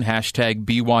edition. Hashtag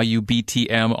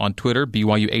BYUBTM on Twitter.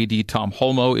 BYU AD Tom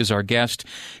Holmoe is our guest.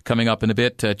 Coming up in a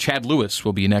bit, Chad Lewis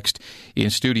will be next in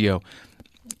studio.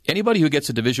 Anybody who gets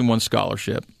a Division I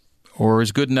scholarship or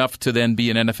is good enough to then be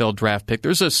an NFL draft pick,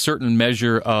 there's a certain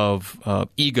measure of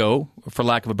ego, for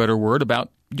lack of a better word, about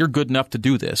you're good enough to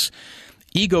do this.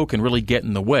 Ego can really get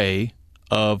in the way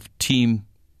of team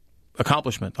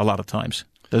accomplishment a lot of times,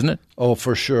 doesn't it? Oh,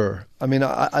 for sure. I mean,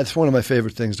 it's one of my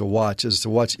favorite things to watch is to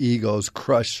watch egos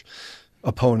crush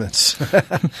opponents.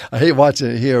 I hate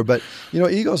watching it here, but,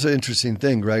 ego's an interesting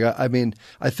thing, Greg. I mean,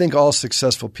 I think all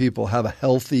successful people have a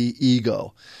healthy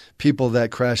ego. People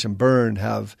that crash and burn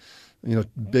have,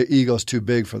 egos too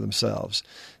big for themselves.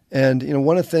 And,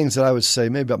 one of the things that I would say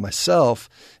maybe about myself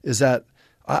is that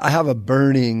I have a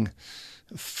burning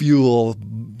fuel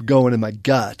going in my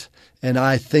gut, and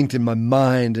I think in my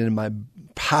mind and in my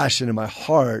passion in my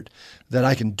heart that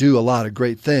I can do a lot of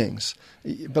great things,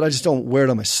 but I just don't wear it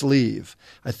on my sleeve.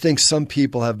 I think some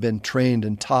people have been trained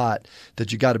and taught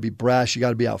that you got to be brash, you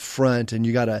got to be out front, and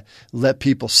you got to let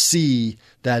people see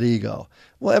that ego.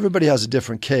 Well, everybody has a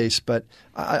different case, but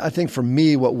I think for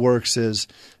me what works is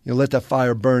let that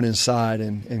fire burn inside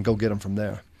and go get them from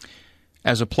there.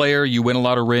 As a player, you win a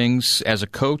lot of rings. As a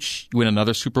coach, you win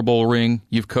another Super Bowl ring.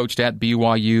 You've coached at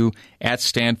BYU, at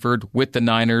Stanford, with the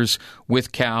Niners,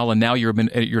 with Cal, and now you're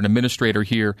an administrator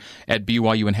here at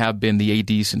BYU and have been the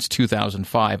AD since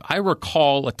 2005. I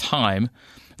recall a time,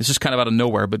 this is kind of out of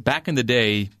nowhere, but back in the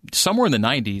day, somewhere in the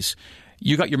 90s,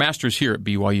 you got your master's here at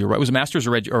BYU, right? Was it master's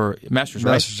or master's,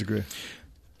 right? Master's degree.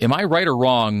 Am I right or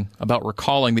wrong about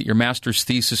recalling that your master's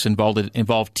thesis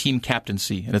involved team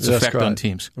captaincy and its effect on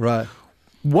teams? Right.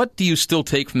 What do you still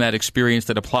take from that experience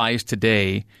that applies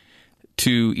today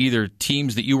to either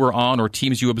teams that you were on or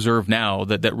teams you observe now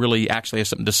that really actually has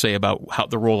something to say about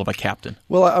the role of a captain?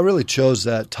 Well, I really chose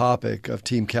that topic of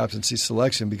team captaincy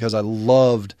selection because I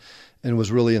loved and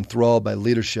was really enthralled by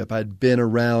leadership. I'd been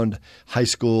around high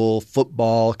school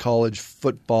football, college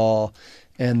football,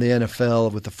 and the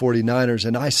NFL with the 49ers,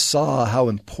 and I saw how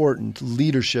important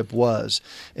leadership was.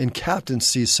 And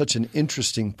captaincy is such an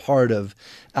interesting part of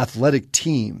athletic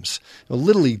teams.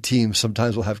 Little league teams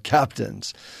sometimes will have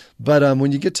captains. But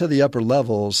when you get to the upper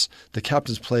levels, the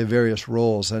captains play various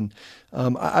roles. And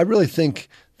I really think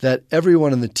that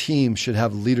everyone on the team should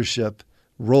have leadership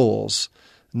roles.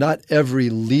 Not every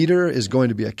leader is going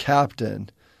to be a captain,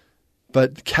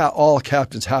 but all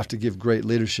captains have to give great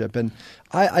leadership. And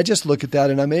I just look at that,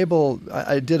 and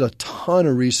I did a ton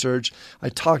of research. I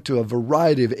talked to a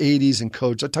variety of ADs and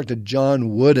coaches. I talked to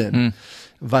John Wooden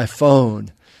by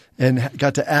phone and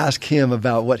got to ask him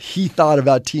about what he thought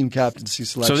about team captaincy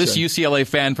selection. So this UCLA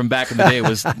fan from back in the day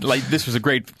was like, this was a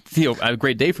great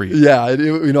day for you. Yeah.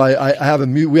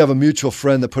 We have a mutual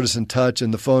friend that put us in touch,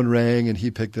 and the phone rang, and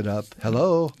he picked it up.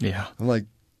 Hello? Yeah. I'm like,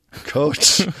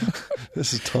 Coach,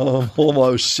 this is Tom Holmoe. I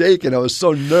was shaking. I was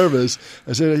so nervous.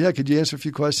 I said, yeah, could you answer a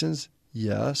few questions?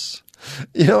 Yes.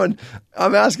 And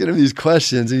I'm asking him these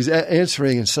questions, and he's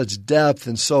answering in such depth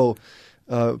and so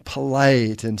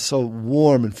polite and so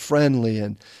warm and friendly,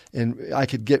 and I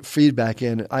could get feedback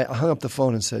in. I hung up the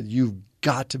phone and said, you've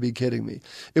got to be kidding me.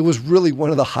 It was really one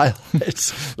of the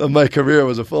highlights of my career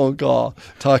was a phone call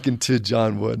talking to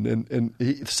John Wooden,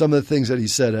 and some of the things that he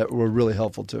said were really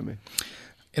helpful to me.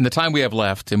 In the time we have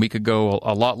left, and we could go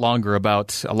a lot longer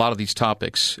about a lot of these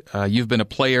topics, you've been a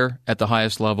player at the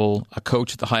highest level, a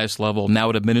coach at the highest level, now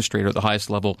an administrator at the highest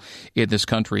level in this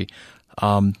country.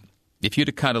 If you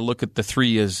to kind of look at the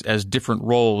three as different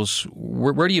roles,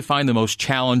 where do you find the most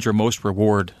challenge or most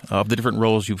reward of the different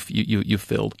roles you've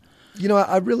filled?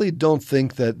 I really don't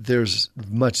think that there's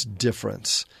much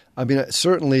difference. I mean,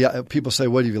 certainly people say,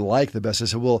 what do you like the best? I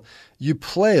said, well, you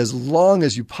play as long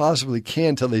as you possibly can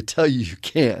until they tell you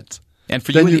can't. And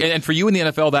for you in the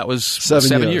NFL, that was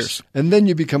 7 years. And then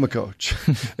you become a coach.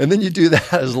 And then you do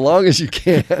that as long as you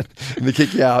can, and they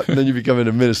kick you out, and then you become an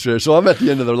administrator. So I'm at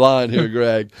the end of the line here,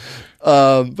 Greg.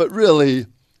 But really,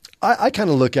 I kind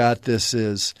of look at this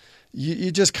as,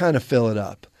 you just kind of fill it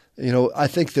up. I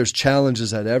think there's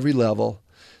challenges at every level.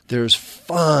 There's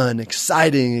fun,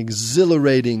 exciting,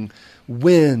 exhilarating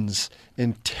wins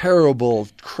and terrible,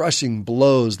 crushing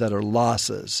blows that are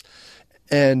losses.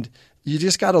 And you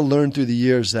just got to learn through the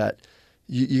years that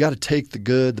you got to take the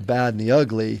good, the bad, and the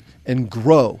ugly and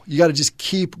grow. You got to just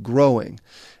keep growing.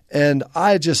 And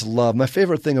I just love, my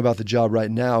favorite thing about the job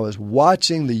right now is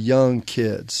watching the young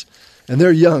kids. And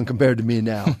they're young compared to me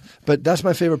now. But that's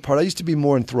my favorite part. I used to be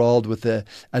more enthralled with the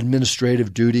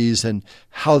administrative duties and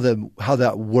how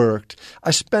that worked.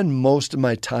 I spend most of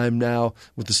my time now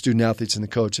with the student athletes and the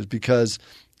coaches because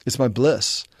it's my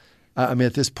bliss. I mean,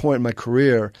 at this point in my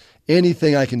career,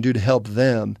 anything I can do to help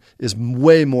them is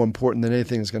way more important than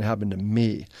anything that's going to happen to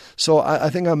me. So I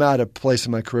think I'm at a place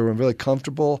in my career where I'm really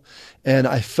comfortable, and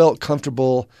I felt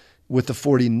comfortable with the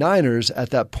 49ers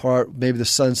at that part, maybe the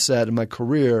sunset in my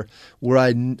career, where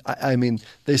I mean,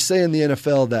 they say in the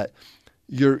NFL that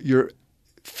your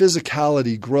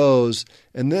physicality grows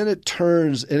and then it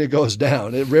turns and it goes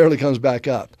down. It rarely comes back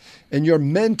up. And your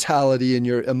mentality and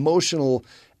your emotional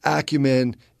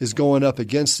acumen is going up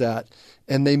against that.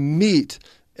 And they meet,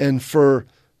 and for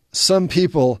some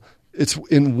people, it's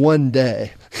in one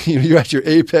day. You're at your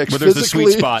apex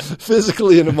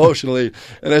physically and emotionally.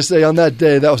 And I say on that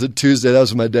day, that was a Tuesday, that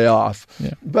was my day off.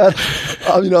 Yeah. But,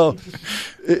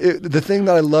 the thing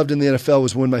that I loved in the NFL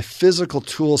was when my physical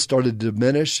tools started to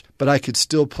diminish, but I could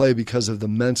still play because of the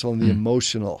mental and the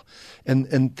emotional.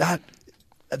 And that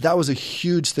was a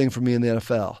huge thing for me in the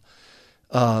NFL.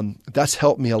 That's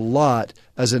helped me a lot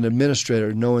as an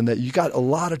administrator, knowing that you got a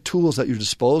lot of tools at your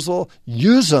disposal.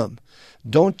 Use them.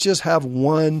 Don't just have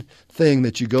one thing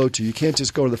that you go to. You can't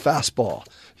just go to the fastball.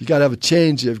 You got to have a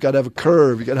changeup. You got to have a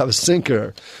curve. You got to have a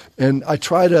sinker. And I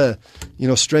try to,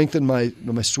 strengthen my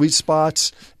sweet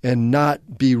spots and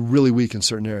not be really weak in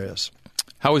certain areas.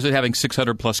 How is it having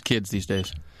 600 plus kids these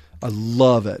days? I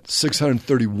love it.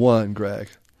 631, Greg.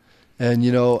 And,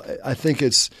 I think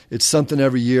it's something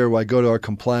every year where I go to our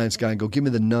compliance guy and go, give me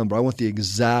the number. I want the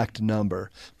exact number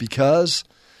because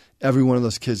every one of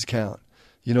those kids count.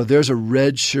 There's a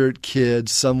red shirt kid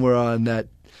somewhere on that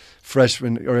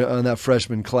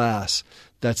freshman class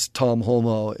that's Tom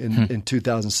Holmoe in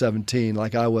 2017,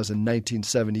 like I was in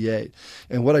 1978.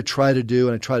 And what I try to do,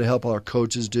 and I try to help all our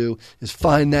coaches do, is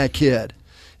find that kid.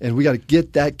 And we got to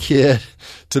get that kid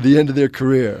to the end of their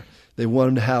career. They want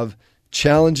them to have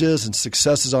challenges and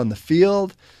successes on the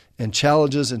field and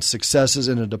challenges and successes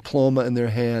and a diploma in their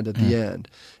hand at the end.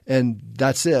 And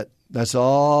that's it. That's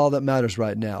all that matters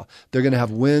right now. They're going to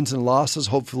have wins and losses,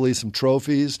 hopefully some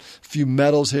trophies, a few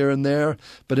medals here and there.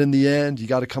 But in the end, you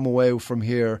got to come away from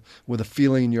here with a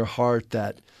feeling in your heart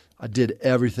that I did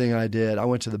everything I did. I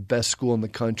went to the best school in the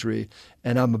country,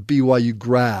 and I'm a BYU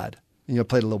grad.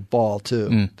 Played a little ball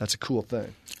too. That's a cool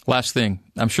thing. Last thing.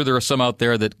 I'm sure there are some out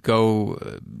there that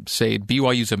go say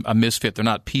BYU's a misfit. They're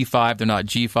not P5. They're not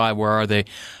G5. Where are they?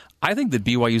 I think that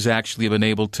BYU's actually been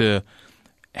able to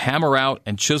hammer out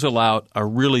and chisel out a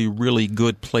really, really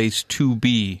good place to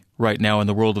be right now in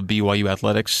the world of BYU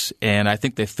athletics. And I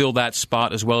think they fill that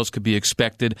spot as well as could be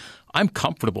expected. I'm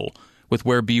comfortable with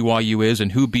where BYU is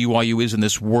and who BYU is in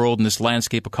this world, in this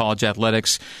landscape of college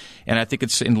athletics. And I think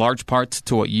it's in large part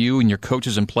to what you and your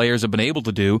coaches and players have been able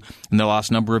to do in the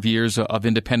last number of years of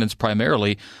independence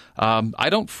primarily. I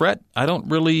don't fret. I don't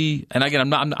really, and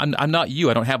again, I'm not you.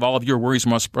 I don't have all of your worries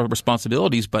and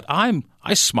responsibilities, but I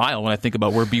smile when I think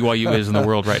about where BYU is in the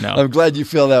world right now. I'm glad you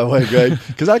feel that way, Greg,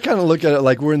 because I kind of look at it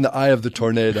like we're in the eye of the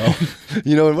tornado.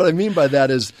 And what I mean by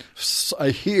that is I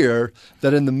hear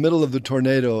that in the middle of the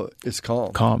tornado, it's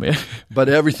calm. Calm, yeah. But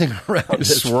everything around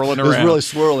is swirling around. It's really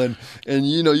swirling. And,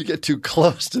 you get too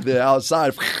close to the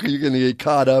outside, you're going to get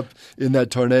caught up in that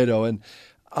tornado. And,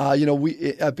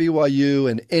 we at BYU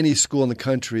and any school in the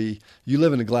country, you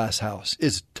live in a glass house.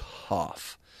 It's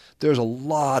tough. There's a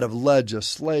lot of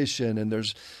legislation, and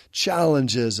there's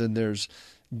challenges, and there's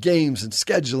games and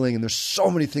scheduling, and there's so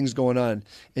many things going on.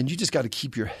 And you just got to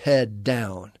keep your head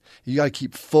down. You got to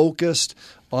keep focused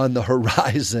on the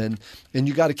horizon, and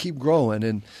you got to keep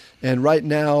growing. And right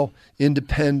now,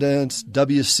 independence,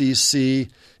 WCC,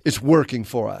 it's working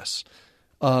for us.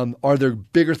 Are there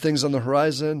bigger things on the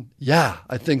horizon? Yeah,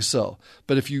 I think so.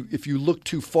 But if you look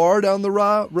too far down the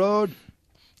road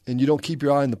and you don't keep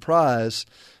your eye on the prize,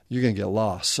 you're going to get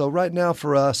lost. So right now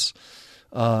for us,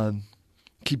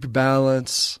 keep your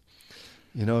balance,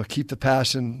 keep the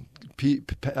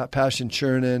passion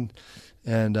churning,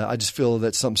 And I just feel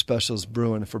that something special is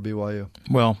brewing for BYU.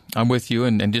 Well, I'm with you,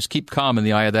 and just keep calm in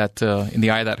the eye of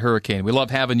that hurricane. We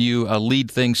love having you lead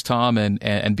things, Tom,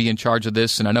 and be in charge of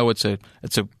this. And I know it's a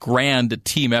grand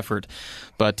team effort,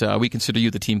 but we consider you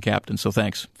the team captain. So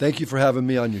thanks. Thank you for having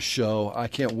me on your show. I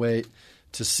can't wait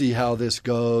to see how this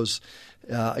goes.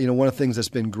 One of the things that's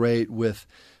been great with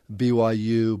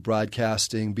BYU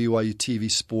broadcasting, BYU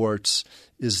TV sports,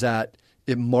 is that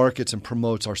it markets and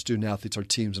promotes our student athletes, our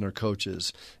teams, and our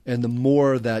coaches. And the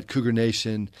more that Cougar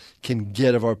Nation can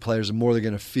get of our players, the more they're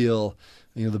going to feel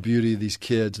the beauty of these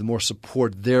kids, the more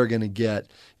support they're going to get,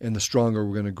 and the stronger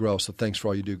we're going to grow. So thanks for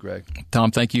all you do, Greg.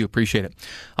 Tom, thank you. Appreciate it.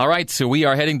 All right, so we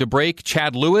are heading to break.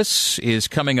 Chad Lewis is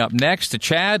coming up next.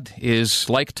 Chad is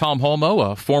like Tom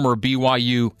Holmoe, a former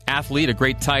BYU athlete, a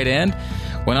great tight end.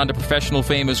 Went on to professional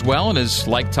fame as well, and is,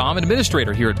 like Tom, an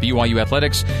administrator here at BYU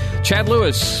Athletics. Chad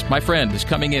Lewis, my friend, is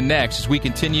coming in next as we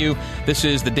continue. This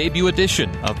is the debut edition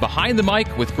of Behind the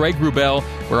Mic with Greg Wrubell.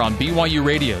 We're on BYU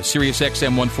Radio, Sirius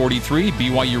XM 143,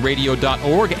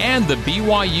 BYURadio.org, and the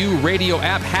BYU Radio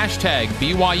app, hashtag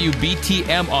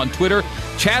BYUBTM on Twitter.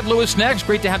 Chad Lewis next.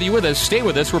 Great to have you with us. Stay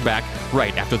with us. We're back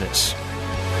right after this.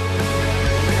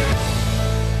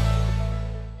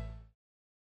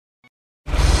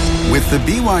 With the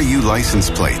BYU license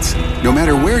plates, no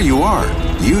matter where you are,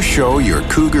 you show your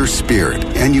Cougar spirit,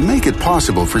 and you make it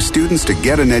possible for students to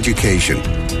get an education.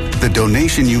 The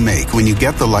donation you make when you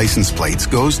get the license plates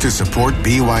goes to support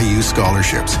BYU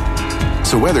scholarships.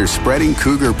 So whether spreading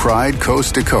Cougar pride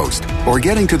coast to coast or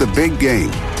getting to the big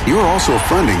game, you're also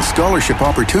funding scholarship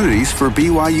opportunities for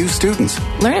BYU students.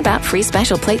 Learn about free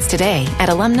special plates today at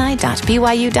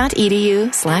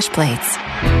alumni.byu.edu/plates.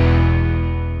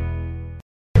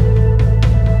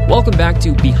 Welcome back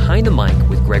to Behind the Mic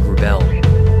with Greg Wrubell.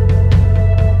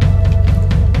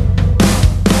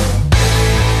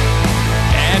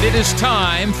 And it is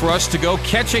time for us to go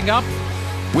catching up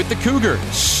with the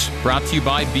Cougars. Brought to you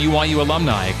by BYU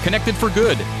Alumni. Connected for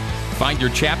good. Find your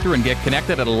chapter and get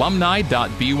connected at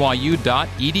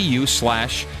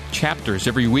alumni.byu.edu/chapters.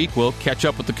 Every week we'll catch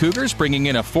up with the Cougars, bringing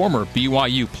in a former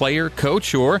BYU player,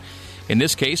 coach, or in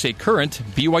this case, a current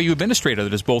BYU administrator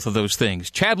that is both of those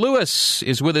things. Chad Lewis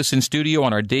is with us in studio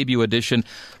on our debut edition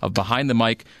of Behind the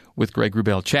Mic with Greg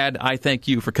Wrubell. Chad, I thank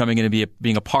you for coming in and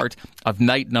being a part of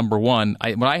night number one.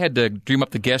 When I had to dream up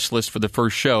the guest list for the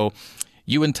first show,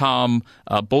 you and Tom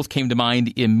both came to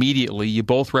mind immediately. You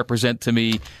both represent to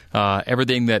me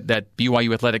everything that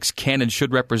BYU Athletics can and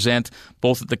should represent,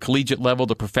 both at the collegiate level,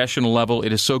 the professional level.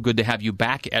 It is so good to have you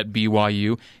back at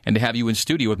BYU and to have you in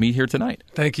studio with me here tonight.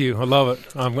 Thank you. I love it.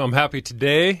 I'm happy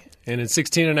today, and in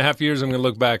 16 and a half years, I'm going to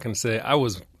look back and say I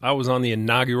was on the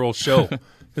inaugural show.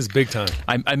 It's big time.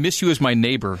 I miss you as my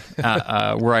neighbor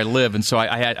where I live, and so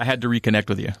I had to reconnect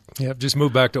with you. Yeah, just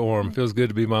moved back to Orem. Feels good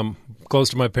to be close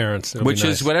to my parents. Which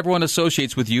is what everyone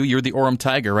associates with you. You're the Orem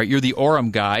Tiger, right? You're the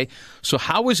Orem guy. So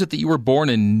how is it that you were born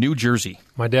in New Jersey?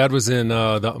 My dad was in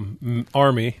the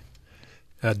Army,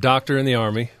 a doctor in the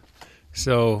Army.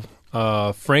 So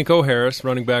Franco Harris,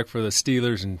 running back for the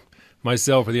Steelers, and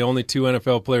myself are the only two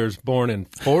NFL players born in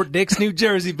Fort Dix, New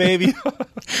Jersey, baby.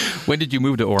 When did you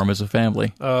move to Orem as a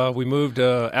family? We moved,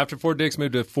 after Fort Dix,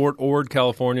 moved to Fort Ord,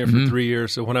 California for 3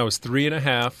 years. So when I was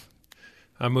 3.5,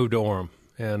 I moved to Orem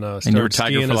and started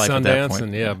skiing at Sundance.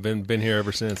 And yeah, I've been here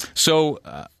ever since. So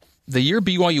the year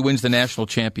BYU wins the national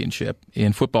championship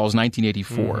in football is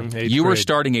 1984. You were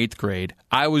starting 8th grade.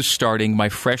 I was starting my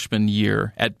freshman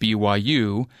year at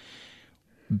BYU.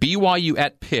 BYU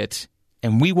at Pitt.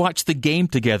 And we watched the game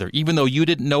together, even though you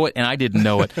didn't know it and I didn't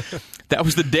know it. That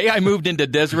was the day I moved into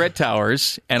Deseret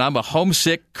Towers, and I'm a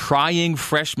homesick, crying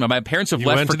freshman. My parents have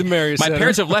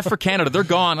left for Canada. They're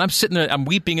gone. I'm sitting there, I'm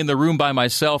weeping in the room by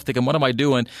myself, thinking, what am I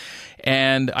doing?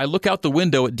 And I look out the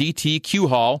window at DTQ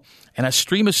Hall, and a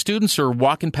stream of students are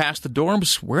walking past the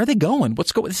dorms. Where are they going?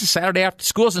 What's going? This is Saturday after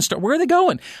school doesn't start. Where are they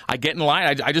going? I get in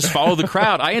line. I just follow the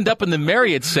crowd. I end up in the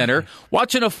Marriott Center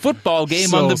watching a football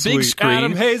game on the big screen.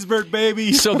 Adam Haysbert,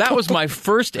 baby. So that was my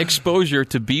first exposure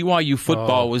to BYU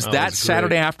football. Was that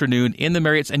Saturday afternoon in the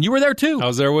Marriott, and you were there too. I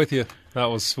was there with you. That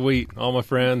was sweet. All my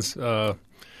friends.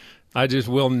 I just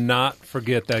will not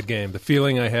forget that game. The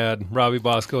feeling I had, Robbie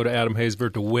Bosco to Adam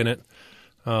Haysbert to win it.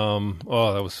 That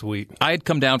was sweet. I had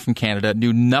come down from Canada,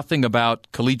 knew nothing about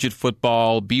collegiate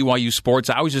football, BYU sports.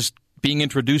 I was just being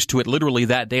introduced to it literally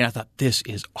that day, and I thought, this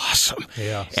is awesome.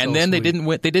 Yeah, and then sweet. They didn't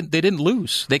win. They didn't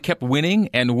lose. They kept winning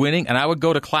and winning, and I would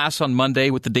go to class on Monday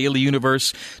with the Daily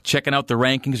Universe, checking out the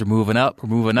rankings. We're moving up, we're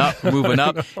moving up, we're moving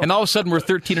up, and all of a sudden we're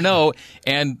 13-0,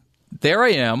 and there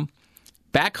I am,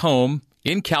 back home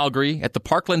in Calgary at the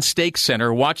Parkland Stake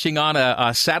Center, watching on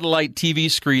a satellite TV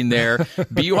screen there,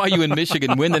 BYU and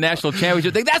Michigan win the national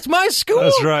championship. That's my school.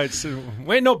 That's right. So,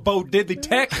 wait, no, Bo Diddley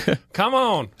Tech. Come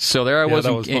on. So there I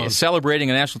was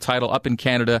celebrating a national title up in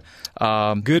Canada.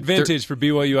 Good vintage for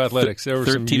BYU athletics. There were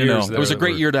 13 some years there. It was a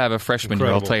great year to have a freshman year,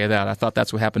 I'll tell you that. I thought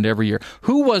that's what happened every year.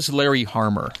 Who was Larry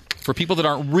Harmer? For people that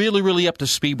aren't really up to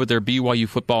speed with their BYU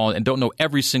football and don't know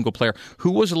every single player, who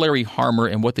was Larry Harmer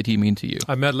and what did he mean to you?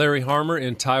 I met Larry Harmer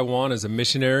in Taiwan as a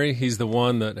missionary. He's the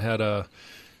one that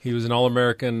he was an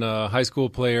All-American high school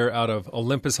player out of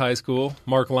Olympus High School.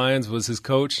 Mark Lyons was his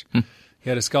coach. He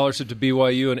had a scholarship to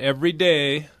BYU, and every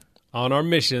day on our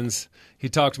missions, he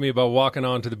talked to me about walking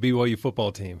on to the BYU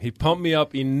football team. He pumped me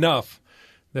up enough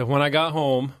that when I got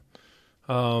home,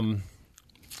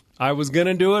 I was going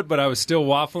to do it, but I was still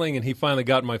waffling, and he finally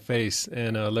got in my face.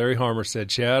 And Larry Harmer said,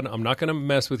 Chad, I'm not going to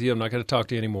mess with you. I'm not going to talk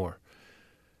to you anymore.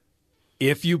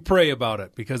 If you pray about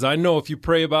it, because I know if you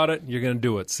pray about it, you're going to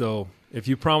do it. So if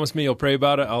you promise me you'll pray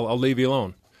about it, I'll leave you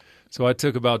alone. So I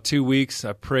took about 2 weeks.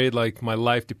 I prayed like my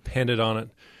life depended on it.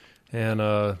 And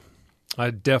I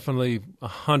definitely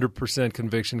 100%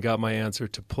 conviction got my answer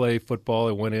to play football.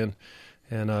 I went in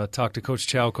and talked to Coach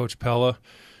Chow, Coach Pella,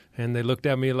 and they looked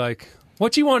at me like,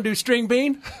 what you want to do, string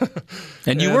bean?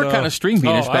 And you were kind of string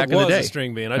beanish back in the day. I was a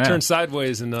string bean. I turned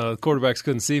sideways, and the quarterbacks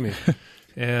couldn't see me.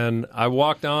 And I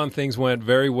walked on. Things went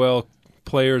very well.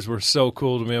 Players were so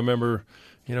cool to me. I remember,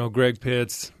 Greg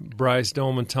Pitts, Bryce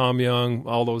Doman, Tom Young,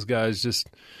 all those guys just,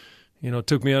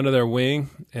 took me under their wing.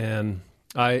 And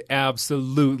I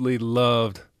absolutely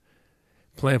loved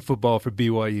playing football for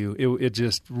BYU. It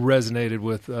just resonated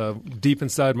with deep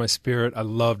inside my spirit. I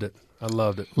loved it.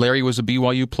 Larry was a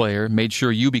BYU player, made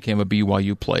sure you became a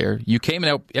BYU player. You came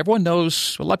out, everyone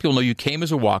knows, a lot of people know you came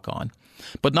as a walk-on,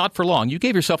 but not for long. You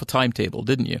gave yourself a timetable,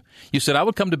 didn't you? You said, I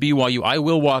would come to BYU, I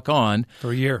will walk on.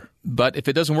 For a year. But if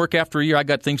it doesn't work after a year, I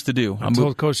got things to do. I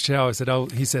told Coach Chow,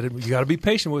 he said, you got to be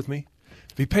patient with me.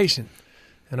 Be patient.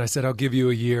 And I said, I'll give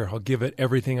you a year. I'll give it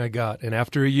everything I got. And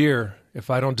after a year, if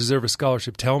I don't deserve a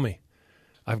scholarship, tell me.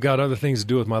 I've got other things to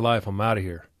do with my life. I'm out of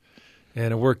here.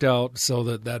 And it worked out so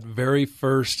that very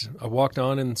first, I walked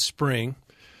on in spring,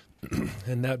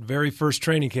 and that very first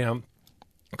training camp,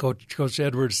 Coach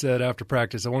Edwards said after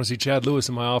practice, I want to see Chad Lewis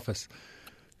in my office.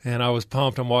 And I was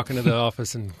pumped. I'm walking to the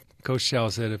office, and Coach Chow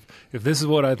said, if this is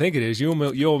what I think it is, you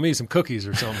owe me some cookies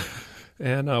or something.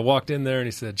 And I walked in there, and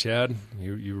he said, Chad,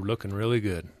 you're looking really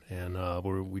good. And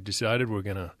we decided we're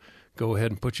going to go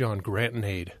ahead and put you on grant and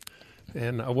aid.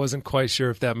 And I wasn't quite sure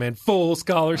if that meant full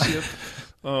scholarship.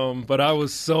 But I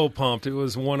was so pumped. It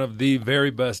was one of the very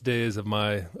best days of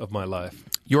my life.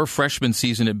 Your freshman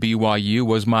season at BYU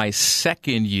was my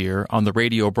second year on the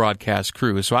radio broadcast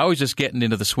crew. So I was just getting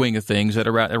into the swing of things at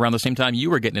around the same time you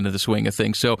were getting into the swing of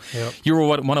things. So You were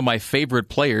one of my favorite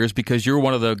players because you were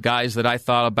one of the guys that I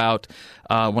thought about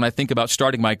when I think about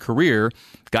starting my career.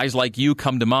 Guys like you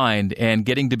come to mind, and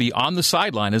getting to be on the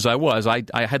sideline as I was. I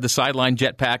had the sideline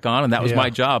jetpack on, and that was my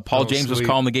job. Paul James was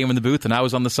calling the game in the booth, and I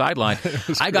was on the sideline.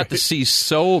 I got to see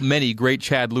so many great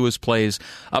Chad Lewis plays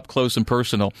up close and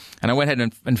personal, and I went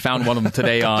ahead and found one of them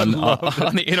today on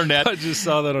the internet. I just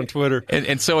saw that on Twitter.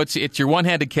 And so it's your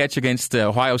one-handed catch against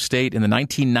Ohio State in the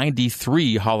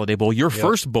 1993 Holiday Bowl, your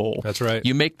first bowl. That's right.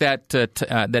 You make that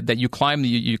that you climb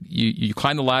you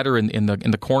climb the ladder in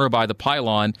the corner by the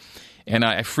pylon. And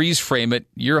I freeze frame it.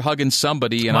 You're hugging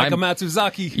somebody, and Micah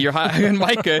Matsuzaki. You're hugging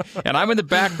Micah, and I'm in the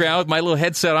background with my little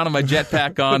headset on and my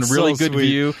jetpack on. Really so good sweet.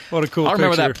 view. What a cool I'll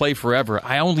remember picture. that play forever.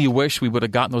 I only wish we would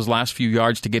have gotten those last few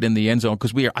yards to get in the end zone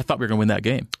because I thought we were going to win that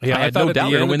game. Yeah, I had no doubt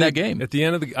we were going to win that game. At the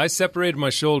end of I separated my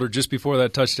shoulder just before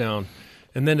that touchdown,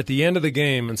 and then at the end of the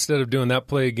game, instead of doing that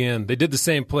play again, they did the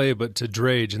same play but to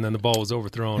Drage, and then the ball was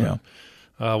overthrown. Yeah.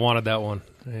 I wanted that one.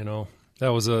 That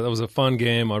was a fun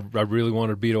game. I really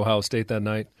wanted to beat Ohio State that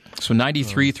night. So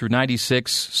 93 through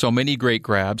 96, so many great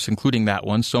grabs, including that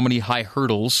one. So many high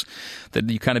hurdles that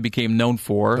you kind of became known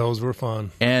for. Those were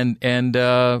fun. And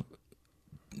the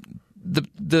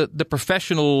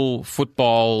professional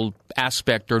football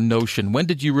aspect or notion, when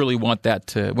did you really want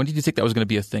that when did you think that was going to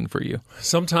be a thing for you?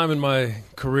 Sometime in my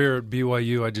career at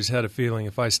BYU, I just had a feeling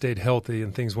if I stayed healthy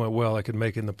and things went well, I could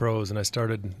make it in the pros, and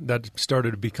that started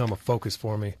to become a focus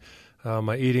for me.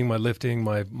 My eating, my lifting,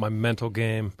 my mental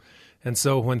game. And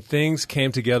so when things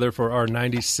came together for our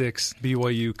 96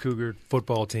 BYU Cougar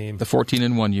football team, the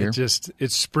 14-1 year, it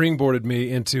springboarded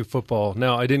me into football.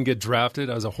 Now, I didn't get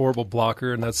drafted. I was a horrible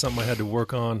blocker, and that's something I had to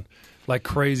work on like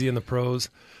crazy in the pros.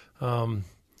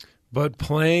 But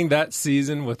playing that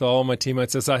season with all my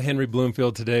teammates, I saw Henry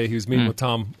Bloomfield today. He was meeting with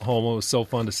Tom Holmoe. It was so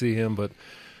fun to see him. But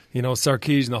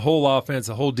Sarkisian, the whole offense,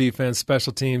 the whole defense,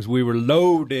 special teams, we were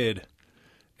loaded.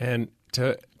 And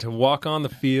to walk on the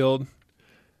field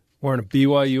wearing a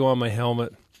BYU on my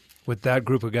helmet with that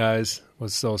group of guys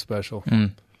was so special.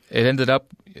 It ended up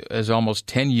as almost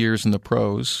 10 years in the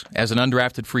pros as an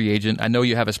undrafted free agent. I know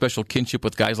you have a special kinship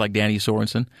with guys like Danny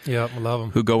Sorensen. Yeah, I love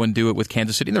him. Who go and do it with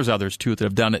Kansas City. And there's others, too, that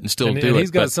have done it and still do it. And he's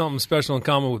got something special in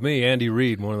common with me, Andy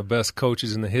Reid, one of the best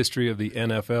coaches in the history of the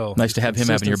NFL. Nice to have him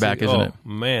having your back, isn't it? Oh,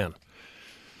 man.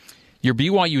 Your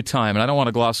BYU time, and I don't want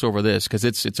to gloss over this because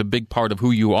it's a big part of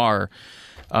who you are.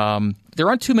 There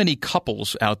aren't too many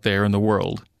couples out there in the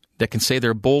world that can say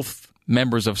they're both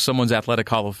members of someone's Athletic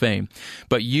Hall of Fame.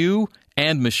 But you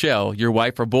and Michelle, your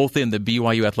wife, are both in the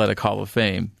BYU Athletic Hall of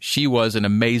Fame. She was an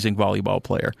amazing volleyball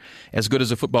player. As good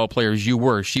as a football player as you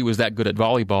were, she was that good at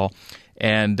volleyball.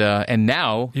 And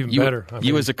now even better.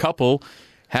 You as a couple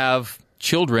have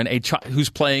children, who's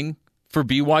playing for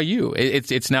BYU.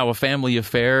 It's now a family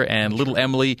affair. And little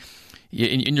Emily,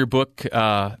 in your book,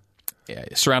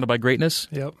 Surrounded by Greatness.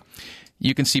 Yep.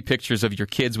 You can see pictures of your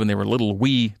kids when they were little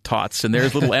wee tots, and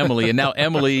there's little Emily. And now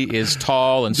Emily is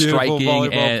tall and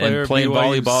striking and playing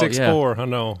volleyball. 6'4", I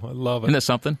know. I love it. Isn't that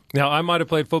something? Now, I might have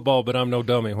played football, but I'm no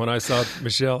dummy. When I saw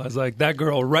Michelle, I was like, that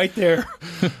girl right there,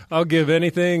 I'll give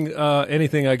anything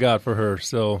I got for her.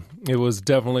 So it was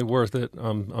definitely worth it.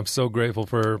 I'm so grateful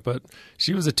for her. But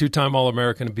she was a 2-time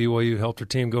All-American at BYU, helped her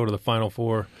team go to the Final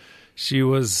Four. She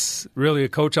was really a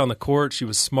coach on the court. She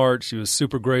was smart. She was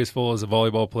super graceful as a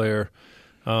volleyball player.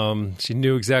 She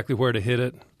knew exactly where to hit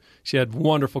it. She had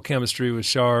wonderful chemistry with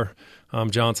Shar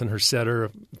Johnson, her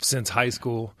setter, since high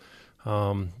school.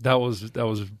 That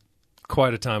was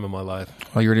quite a time in my life.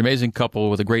 Well, you're an amazing couple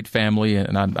with a great family,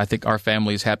 and I think our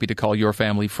family is happy to call your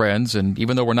family friends. And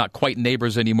even though we're not quite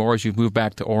neighbors anymore, as you've moved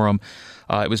back to Orem,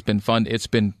 it's been fun. It's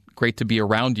been great to be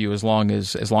around you as long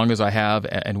as I have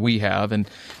and we have. And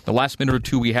the last minute or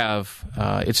two we have,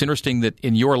 it's interesting that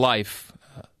in your life,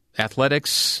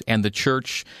 athletics and the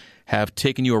church have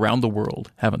taken you around the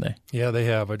world, haven't they? Yeah, they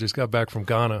have. I just got back from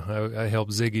Ghana. I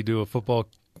helped Ziggy do a football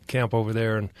camp over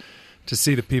there, and to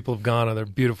see the people of Ghana, their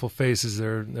beautiful faces,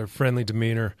 their friendly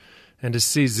demeanor, and to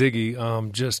see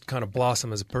Ziggy just kind of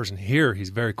blossom as a person. Here,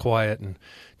 he's very quiet, and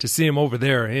to see him over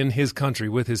there in his country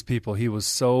with his people, his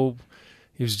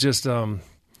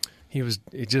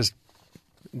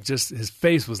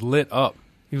face was lit up.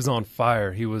 He was on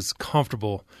fire. He was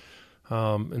comfortable.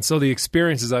 And so the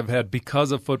experiences I've had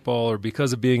because of football or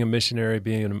because of being a missionary,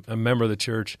 being a member of the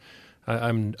church,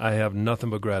 I have nothing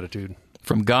but gratitude.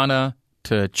 From Ghana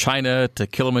to China to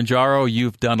Kilimanjaro,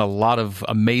 you've done a lot of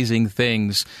amazing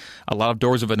things. A lot of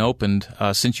doors have been opened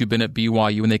since you've been at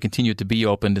BYU, and they continue to be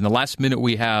opened. In the last minute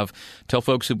we have, tell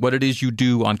folks what it is you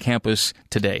do on campus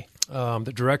today.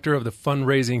 The director of the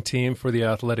fundraising team for the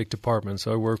athletic department.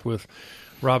 So I work with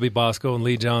Robbie Bosco and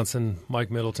Lee Johnson, Mike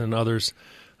Middleton, and others.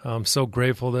 I'm so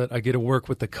grateful that I get to work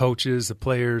with the coaches, the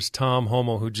players. Tom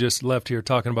Homo, who just left here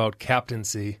talking about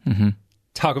captaincy. Mm-hmm.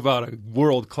 Talk about a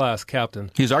world-class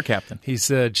captain. He's our captain. He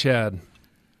said, Chad,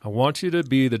 I want you to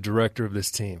be the director of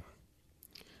this team.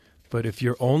 But if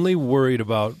you're only worried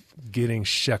about getting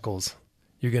shekels,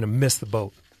 you're going to miss the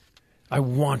boat. I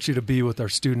want you to be with our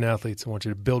student athletes. I want you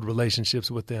to build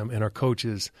relationships with them and our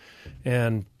coaches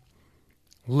and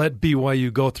let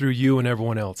BYU go through you and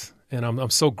everyone else. And I'm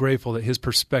so grateful that his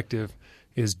perspective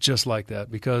is just like that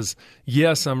because,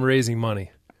 yes, I'm raising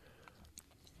money,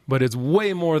 but it's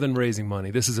way more than raising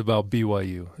money. This is about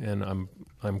BYU, and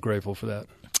I'm grateful for that.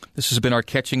 This has been our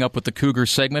Catching Up with the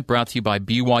Cougars segment brought to you by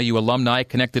BYU Alumni,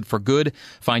 connected for good.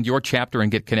 Find your chapter and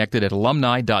get connected at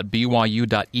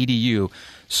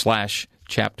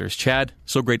alumni.byu.edu/chapters. Chad,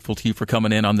 so grateful to you for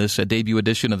coming in on this debut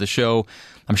edition of the show.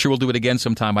 I'm sure we'll do it again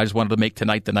sometime. I just wanted to make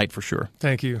tonight the night for sure.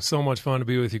 Thank you. So much fun to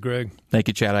be with you, Greg. Thank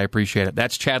you, Chad. I appreciate it.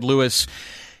 That's Chad Lewis.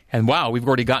 And wow, we've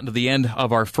already gotten to the end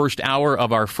of our first hour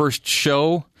of our first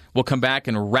show. We'll come back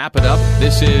and wrap it up.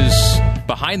 This is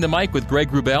Behind the Mic with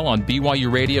Greg Wrubell on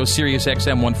BYU Radio, Sirius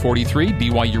XM 143,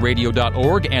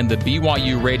 BYURadio.org, and the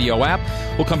BYU Radio app.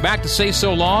 We'll come back to say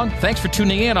so long. Thanks for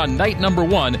tuning in on night number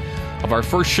 1 of our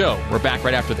first show. We're back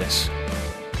right after this.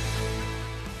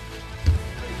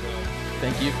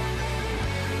 Thank you.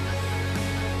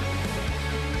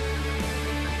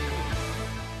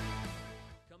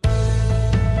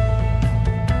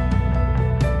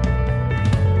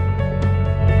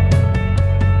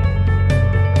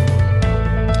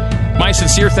 My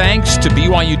sincere thanks to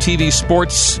BYU TV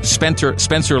Sports Spencer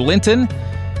Linton,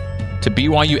 to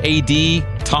BYU AD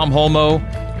Tom Holmoe,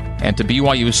 and to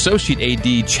BYU Associate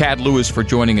AD Chad Lewis for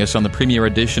joining us on the premiere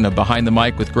edition of Behind the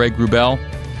Mic with Greg Wrubell.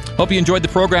 Hope you enjoyed the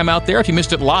program out there. If you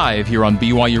missed it live here on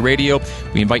BYU Radio,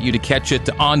 we invite you to catch it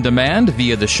on demand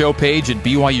via the show page at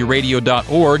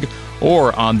byuradio.org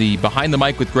or on the Behind the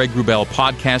Mic with Greg Wrubell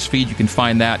podcast feed. You can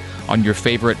find that on your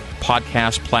favorite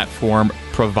podcast platform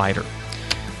provider.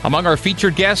 Among our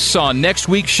featured guests on next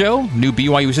week's show, new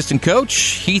BYU assistant coach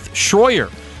Heath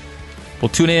Schroyer. We'll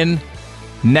tune in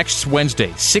next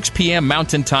Wednesday, 6 p.m.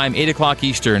 Mountain Time, 8 o'clock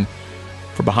Eastern,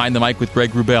 for Behind the Mic with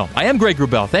Greg Wrubell. I am Greg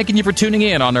Wrubell, thanking you for tuning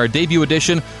in on our debut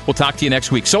edition. We'll talk to you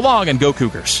next week. So long, and go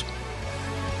Cougars.